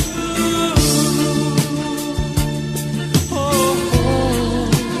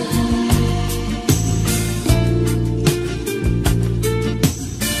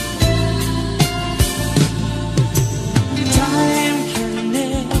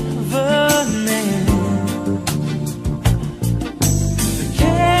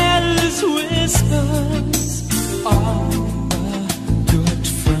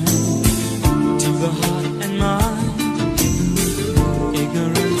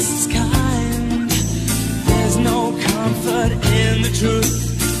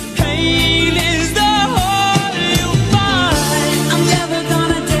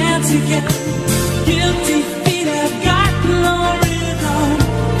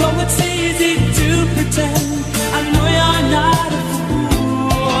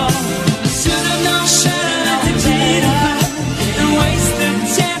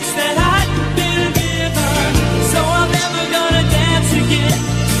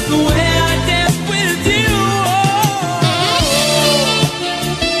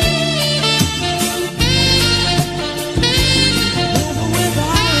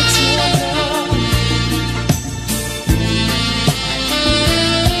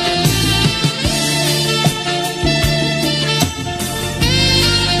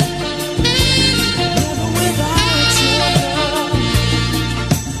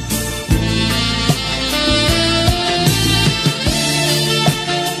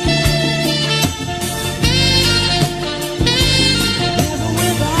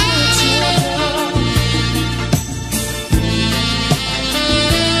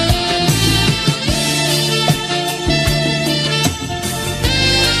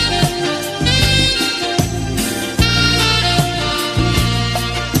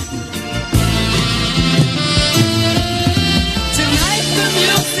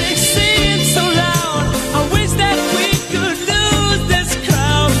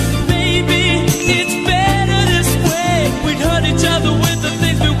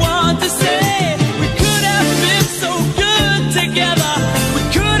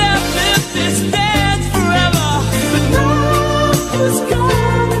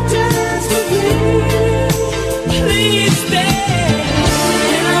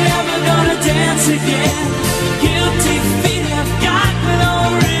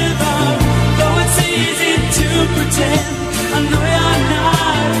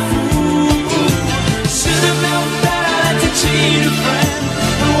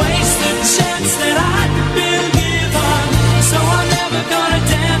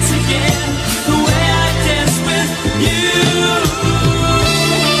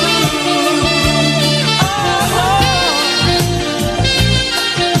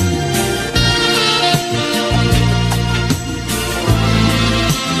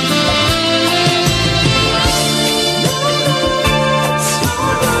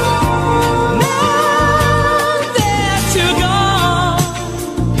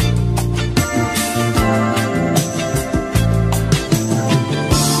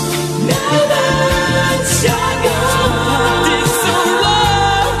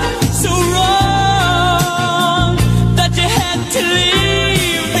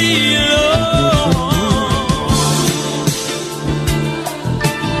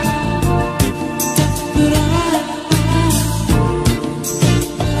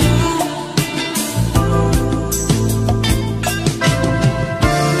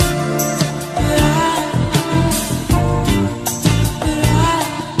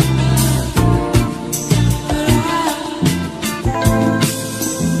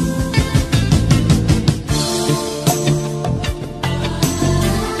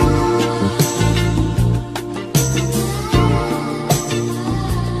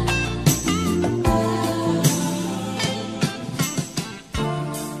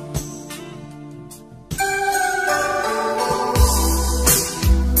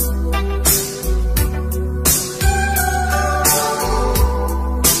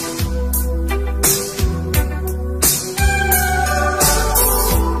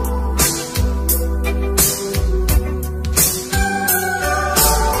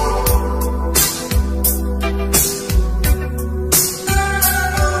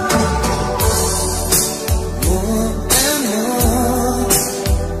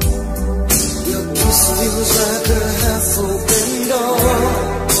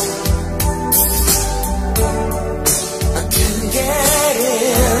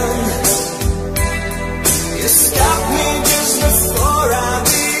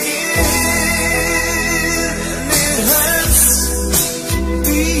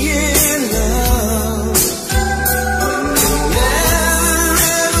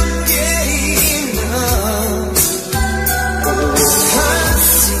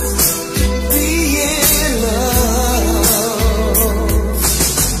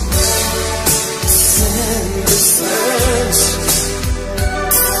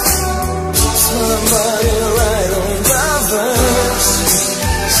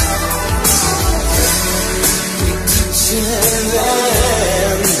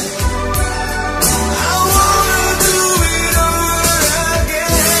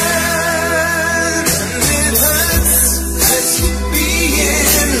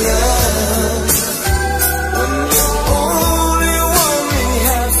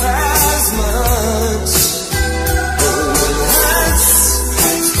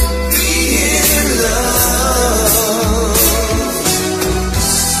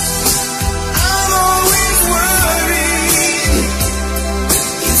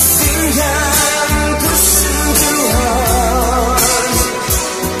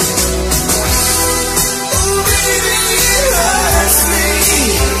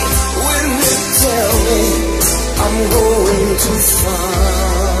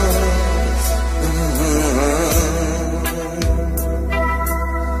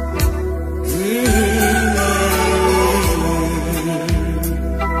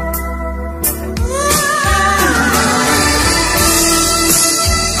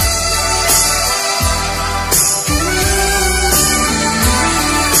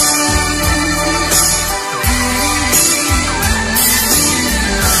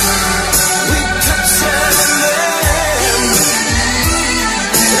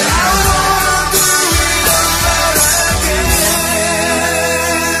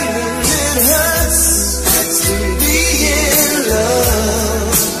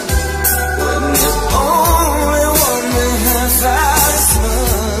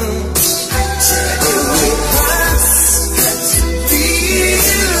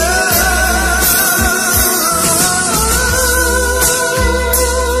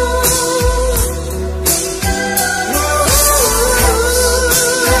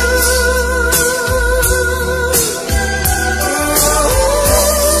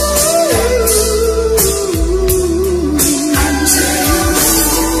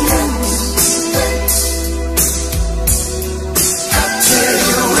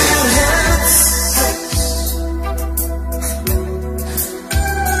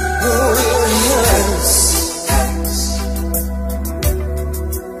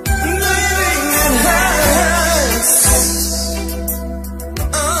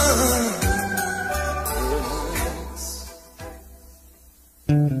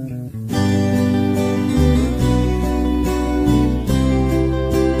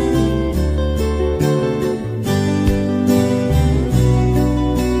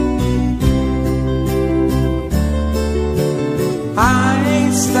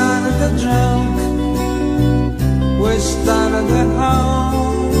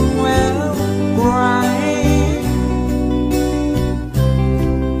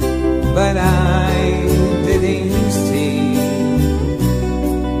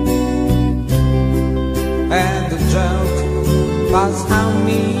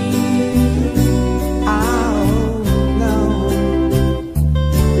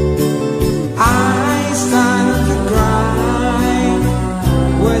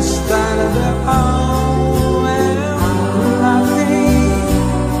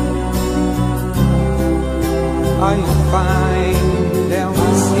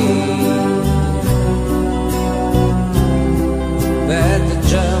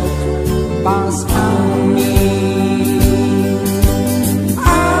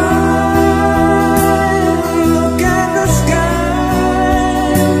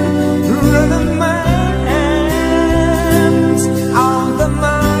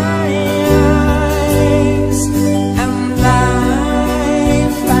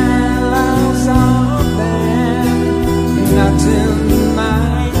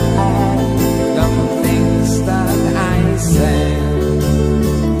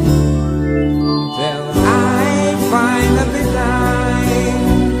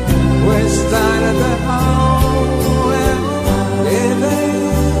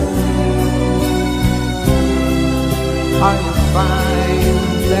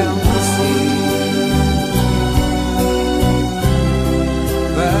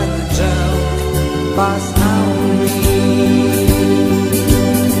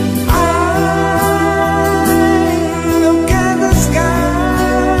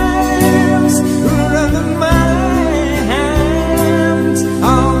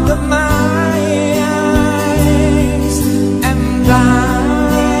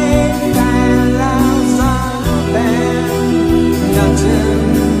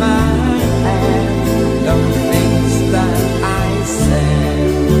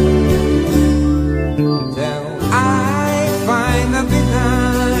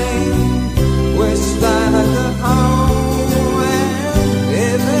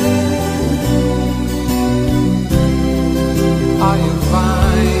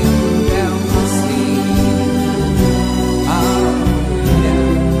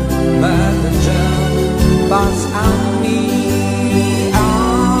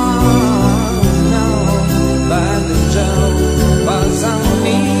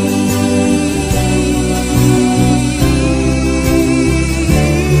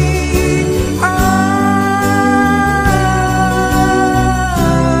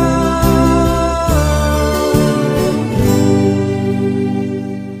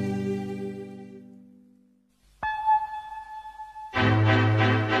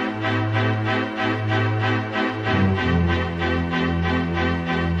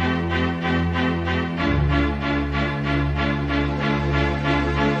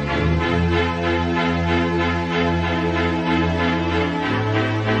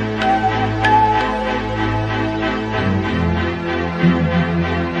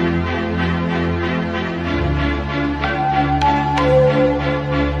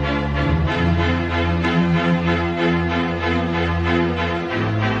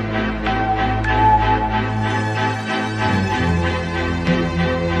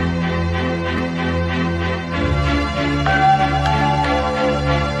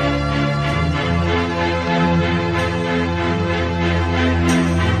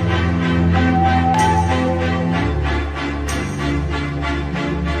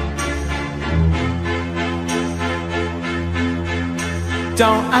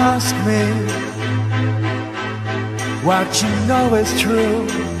 Don't ask me what you know is true.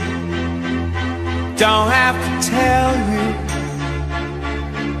 Don't have to tell you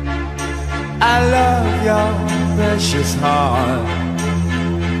I love your precious heart.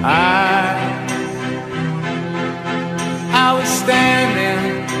 I was standing,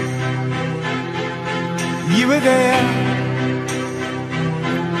 you were there.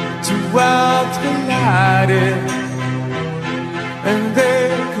 Two worlds collided, and they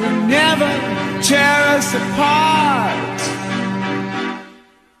could never tear us apart.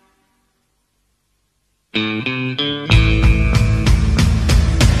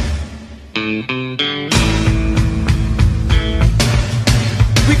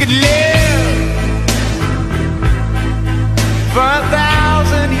 We could live for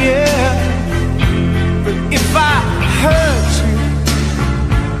 1,000 years, but if I hurt you,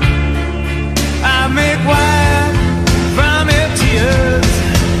 I make wine from your tears.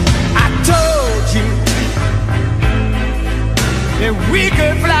 I told you that we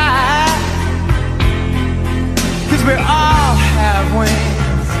could fly, 'cause we all have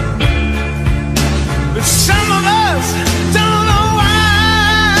wings, but some of us don't know why.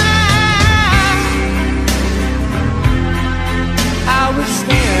 I was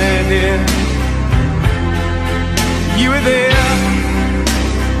standing, you were there.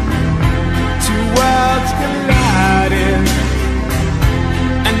 Two worlds collided,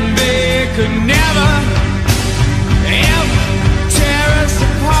 and they could never, ever tear us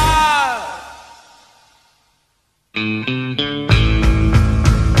apart.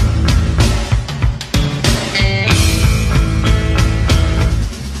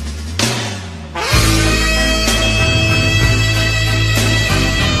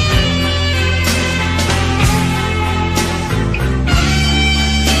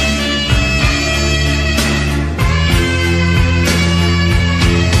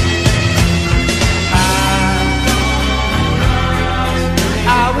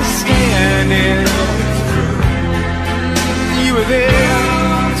 You were there.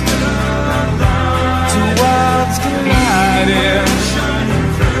 Two worlds collided,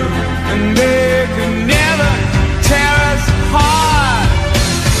 and they could never tear us apart.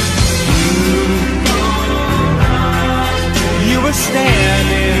 You were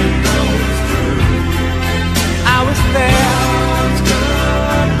standing, I was there.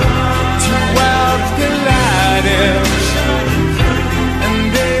 Two worlds collided, and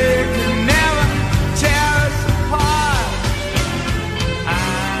they could never tear us apart.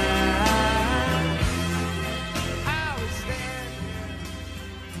 I was standing.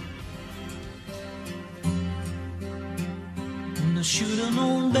 And I should've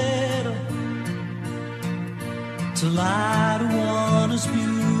known better to lie to one as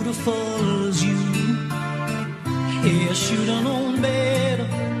beautiful as you. Yeah, I should've known better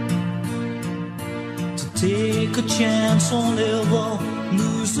to take a chance on ever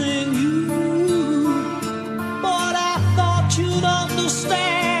losing you. But I thought you'd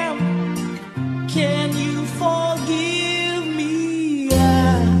understand. Can you forgive me? I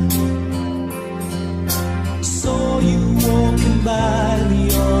saw you walking by the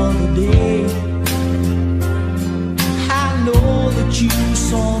other day. I know that you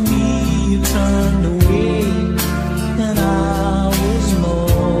saw me, you turned away, and I was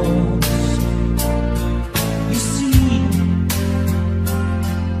lost. You see,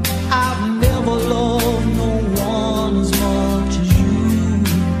 I've never loved no one as much as you.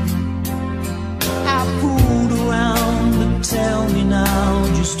 I fooled around, but tell me now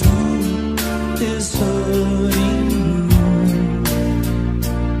just who is hurting you.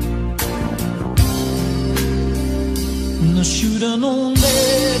 And I should've known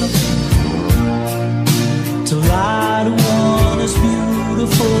better to lie to one as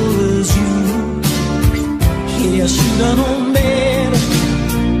beautiful as you. Yeah, I should've known better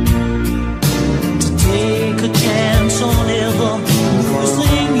to take a chance on ever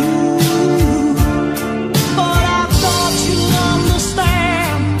losing you. But I thought you'd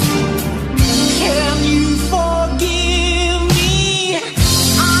understand. Can you forgive me?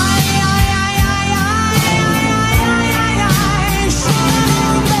 I should've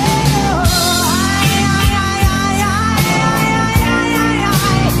known better.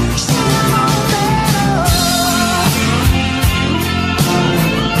 Should've known better.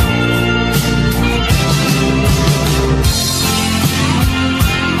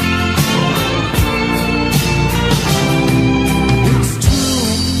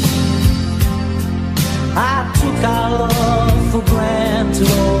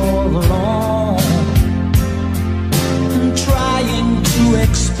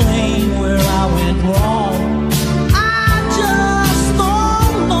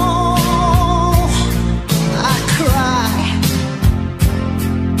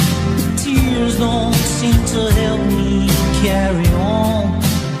 seem to help me carry on.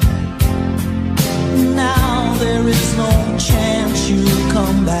 Now there is no chance you'll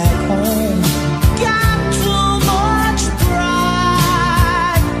come back home. Got too much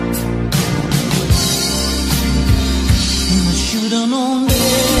pride. I should've known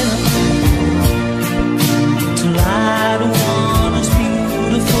better to lie to one as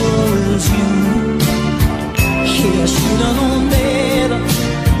beautiful as you. Yeah, I should've known better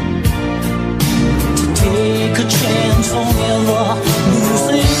to take a chance on never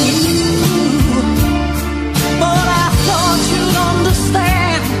losing you. But I thought you'd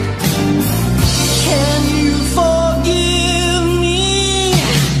understand. Can you forgive me?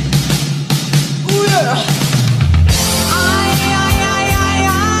 Ooh, yeah.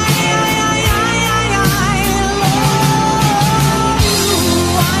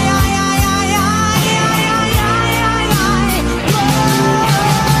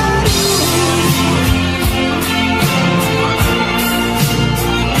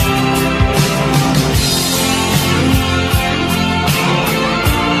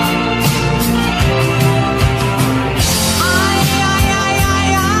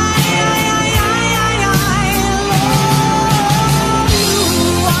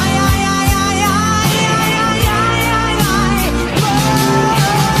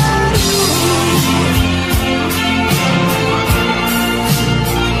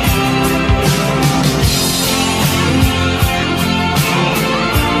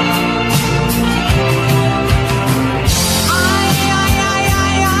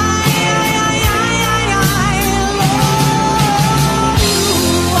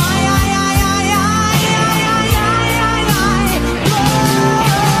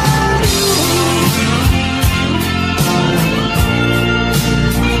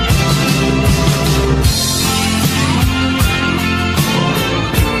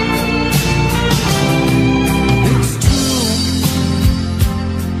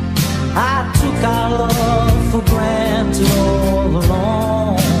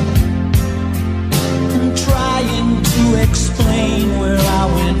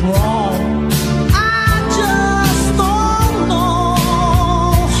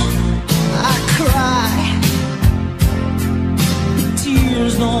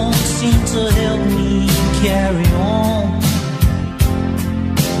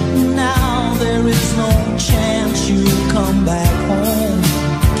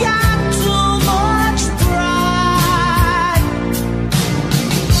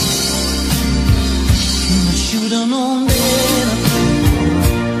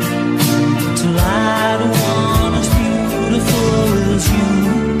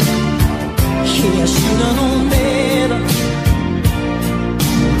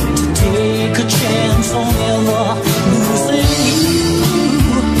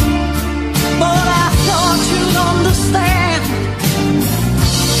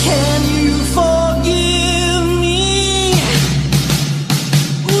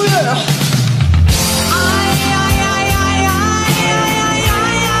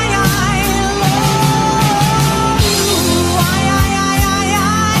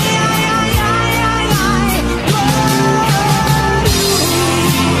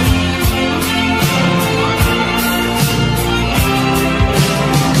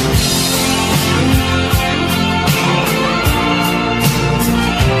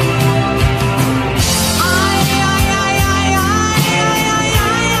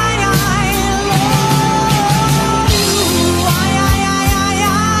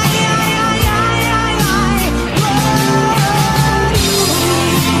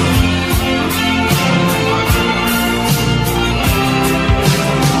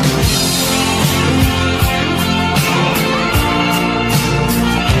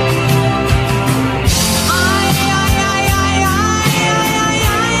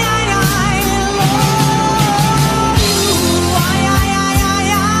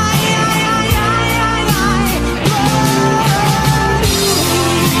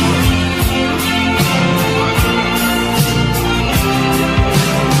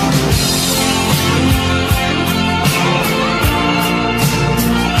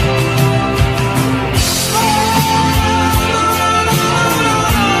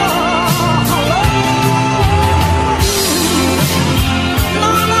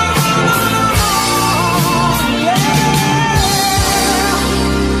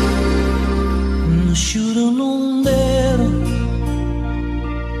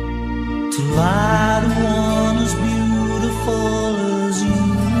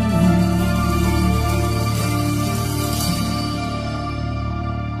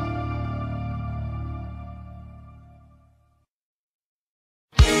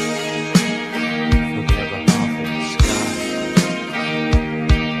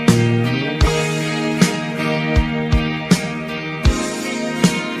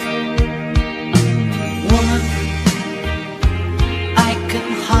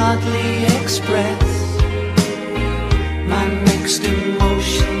 hardly express my mixed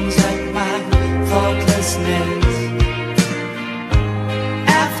emotions at my thoughtlessness.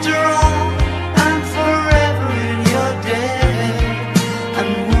 After all, I'm forever in your debt. And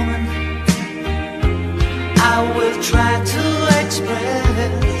woman, I will try to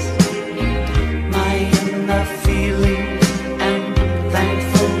express my inner feeling and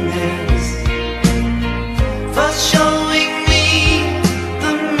thankfulness for showing me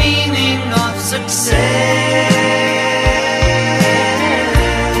the meaning of success.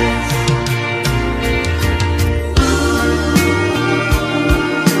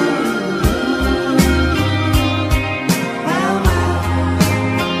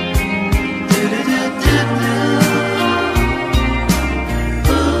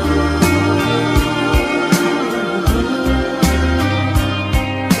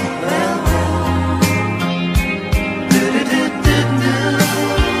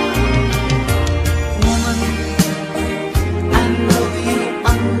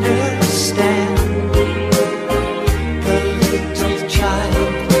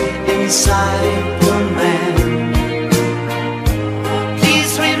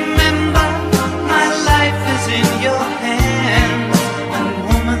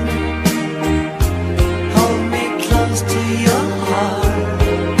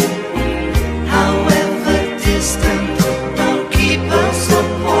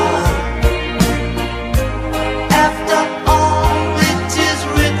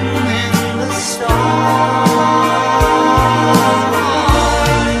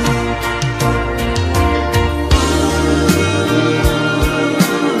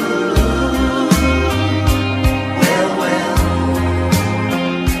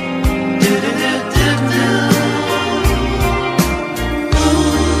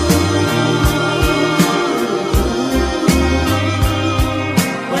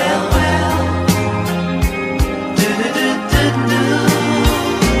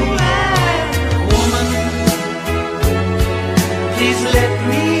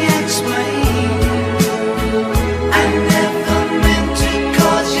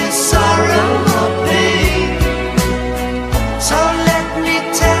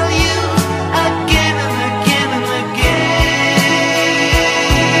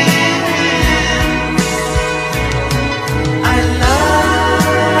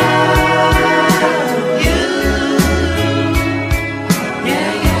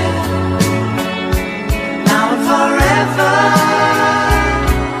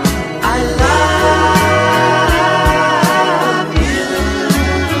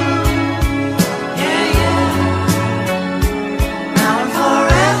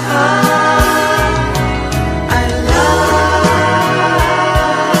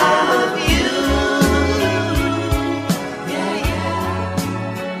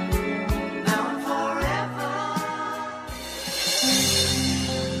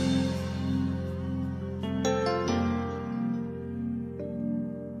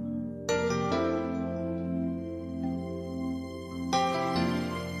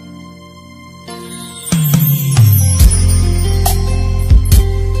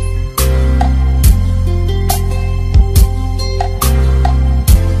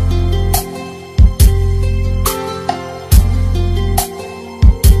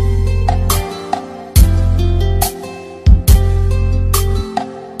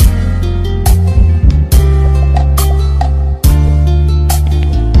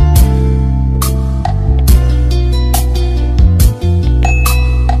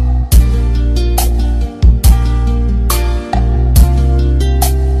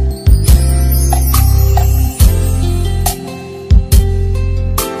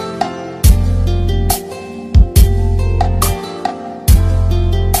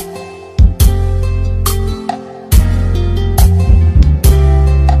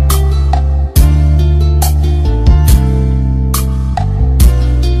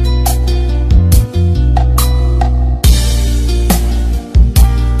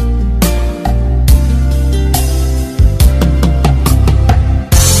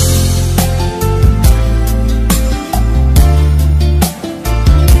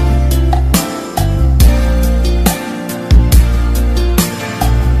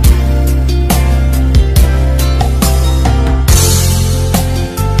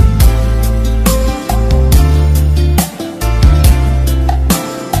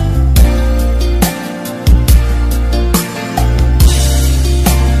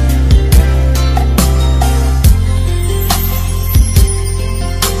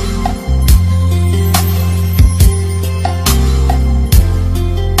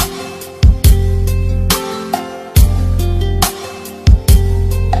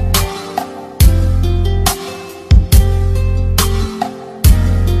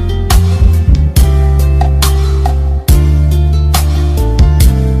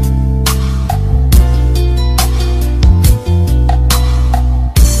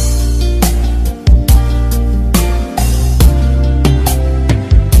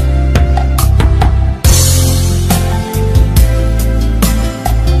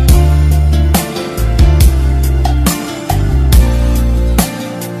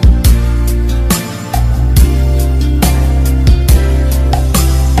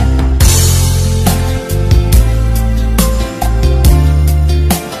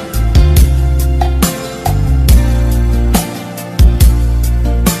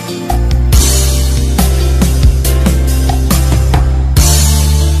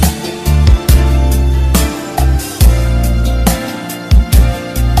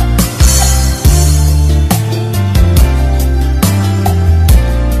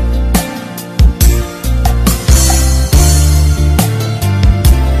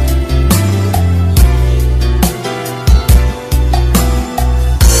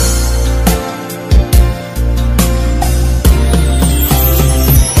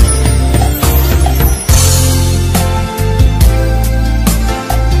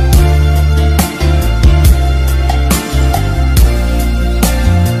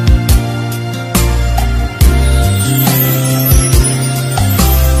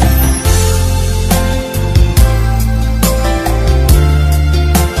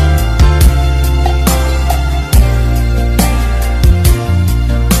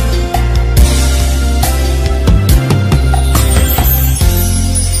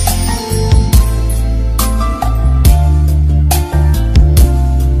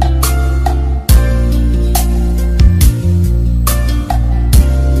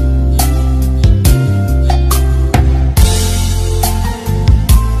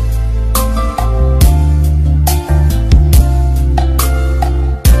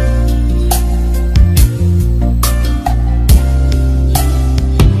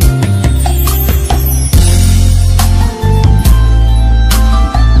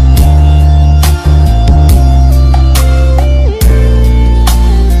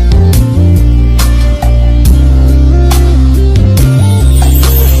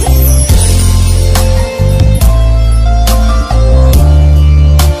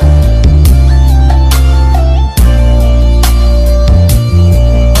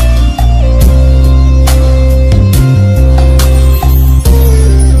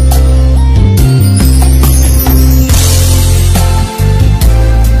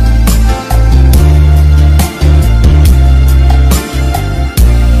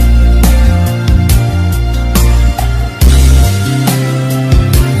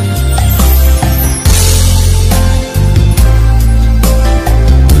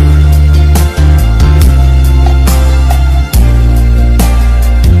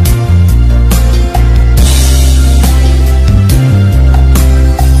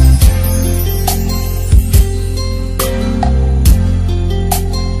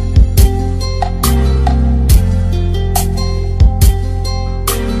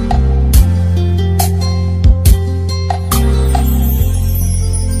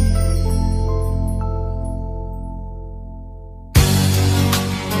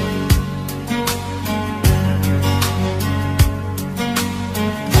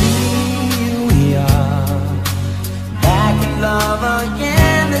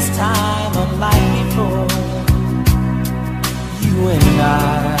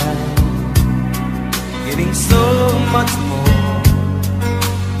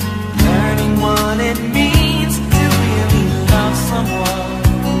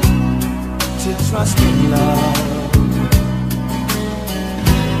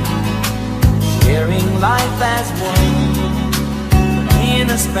 life as one in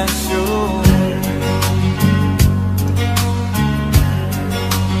a special way.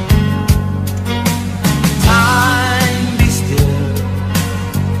 Time, be still,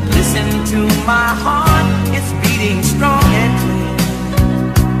 listen to my heart, it's beating strong and clear,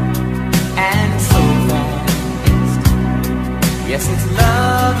 and so fast. Yes, it's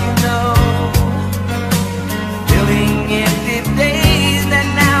love, you know, filling empty days that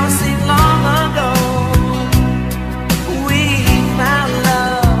now seem long ago. We found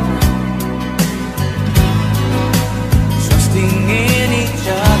love, trusting in each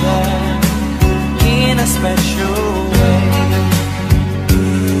other in a special way.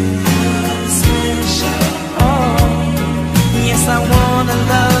 Oh, yes, I wanna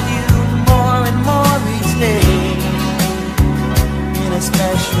love you more and more each day in a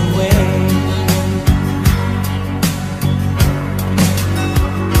special way.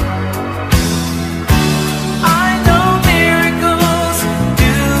 I know miracles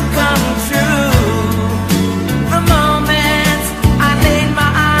do come true the moment I laid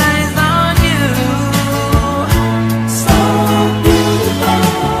my eyes on you. So beautiful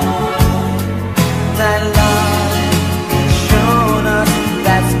that love showed us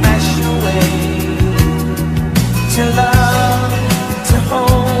that special way to love, to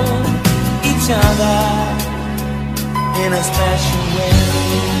hold each other in a special way.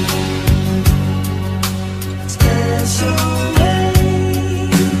 Special way.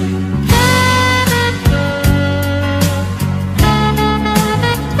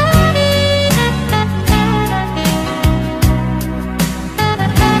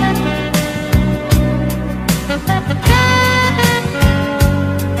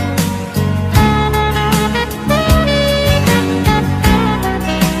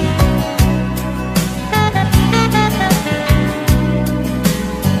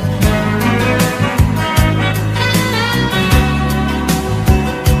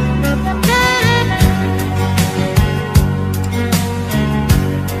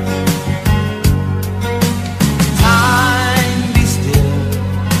 Time, be still,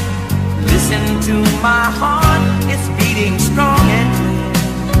 listen to my heart, it's beating strong and clear,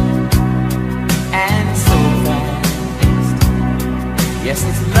 and so fast. Yes,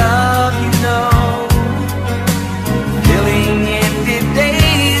 it's love, you know, filling empty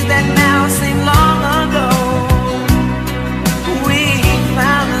days that now seem long ago. We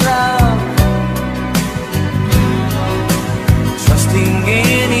found love, trusting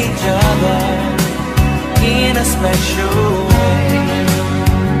in each other in a special way.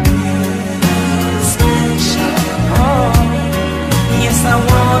 Oh, yes, I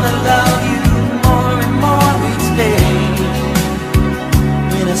wanna love you more and more each day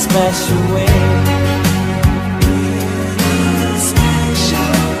in a special way.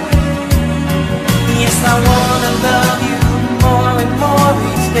 Yes, I wanna love you more and more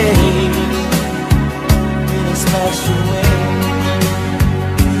each day in a special way.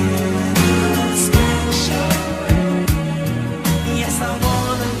 Yes, I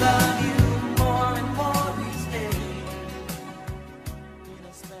wanna love you more and more each day in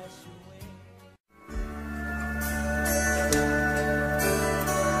a special way.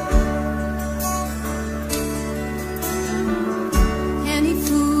 Any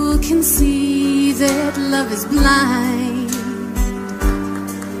fool can see that love is blind,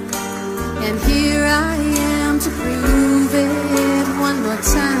 and here I am to prove it one more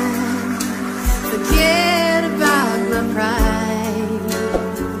time. Forget about my pride.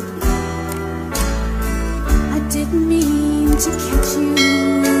 I didn't mean to catch you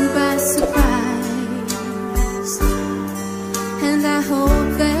by surprise, and I hope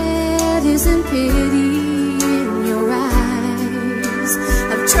that isn't pity in your eyes.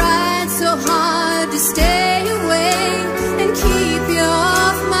 I've tried so hard to stay away and keep you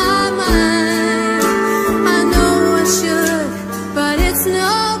off my mind. I know I should, but it's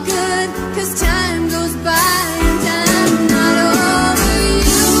no good, 'cause time goes by and I'm not over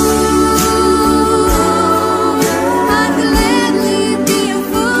you. I'd gladly be a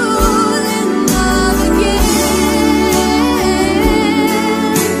fool in love again.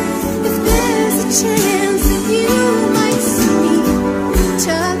 If there's a chance that you might see me,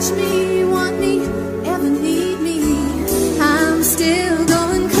 touch me, want me, ever need me, I'm still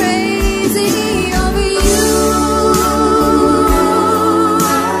going crazy over you.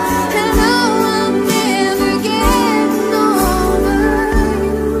 And oh, I'm never getting over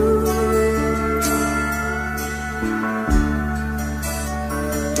you.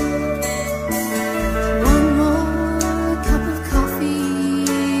 One more cup of coffee,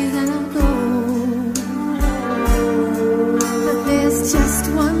 then I'll go. But there's just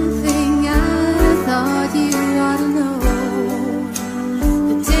one thing I thought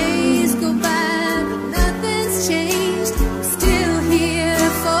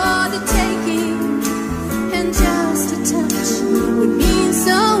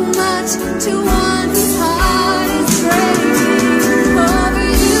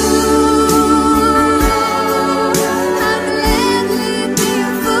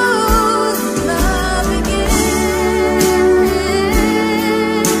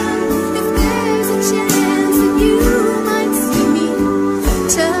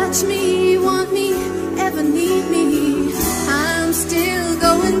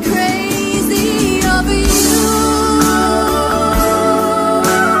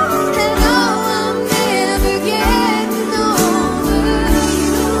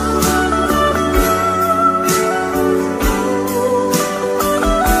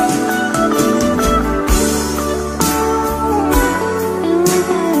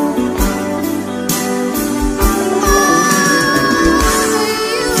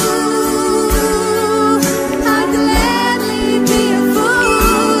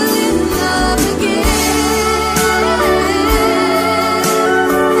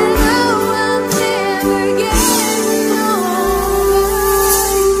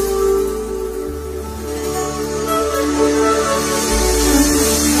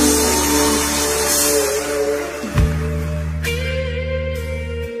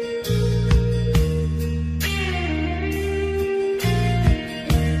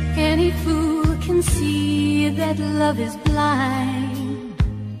that love is blind,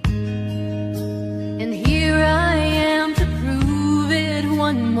 and here I am to prove it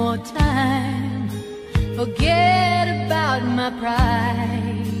one more time. Forget about my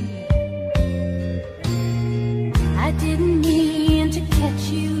pride. I didn't mean to catch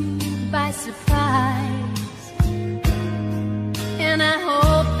you by surprise, and I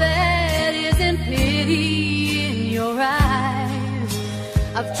hope that isn't pity in your eyes.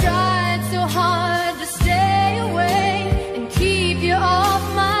 I've tried so hard to stay away and keep you off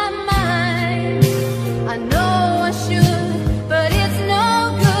my mind. I know I should, but it's no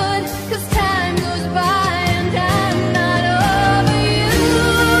good, 'cause time goes by and I'm not over you.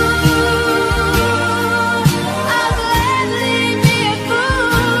 I'll gladly be a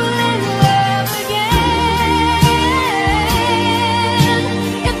fool and love again.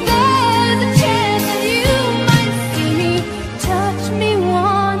 If there's a chance that you might see me, touch me,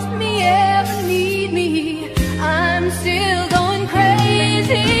 want me, ever need me, I'm still going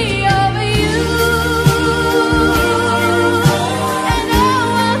crazy over you. And oh,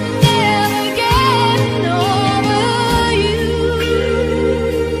 I'm never getting over you.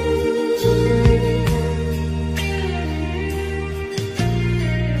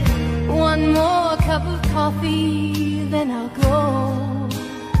 One more cup of coffee, then I'll go.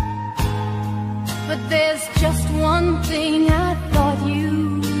 But there's just one thing I thought you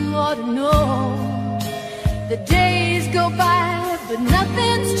ought to know. The days go by, but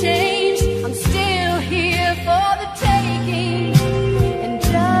nothing's changed. I'm still here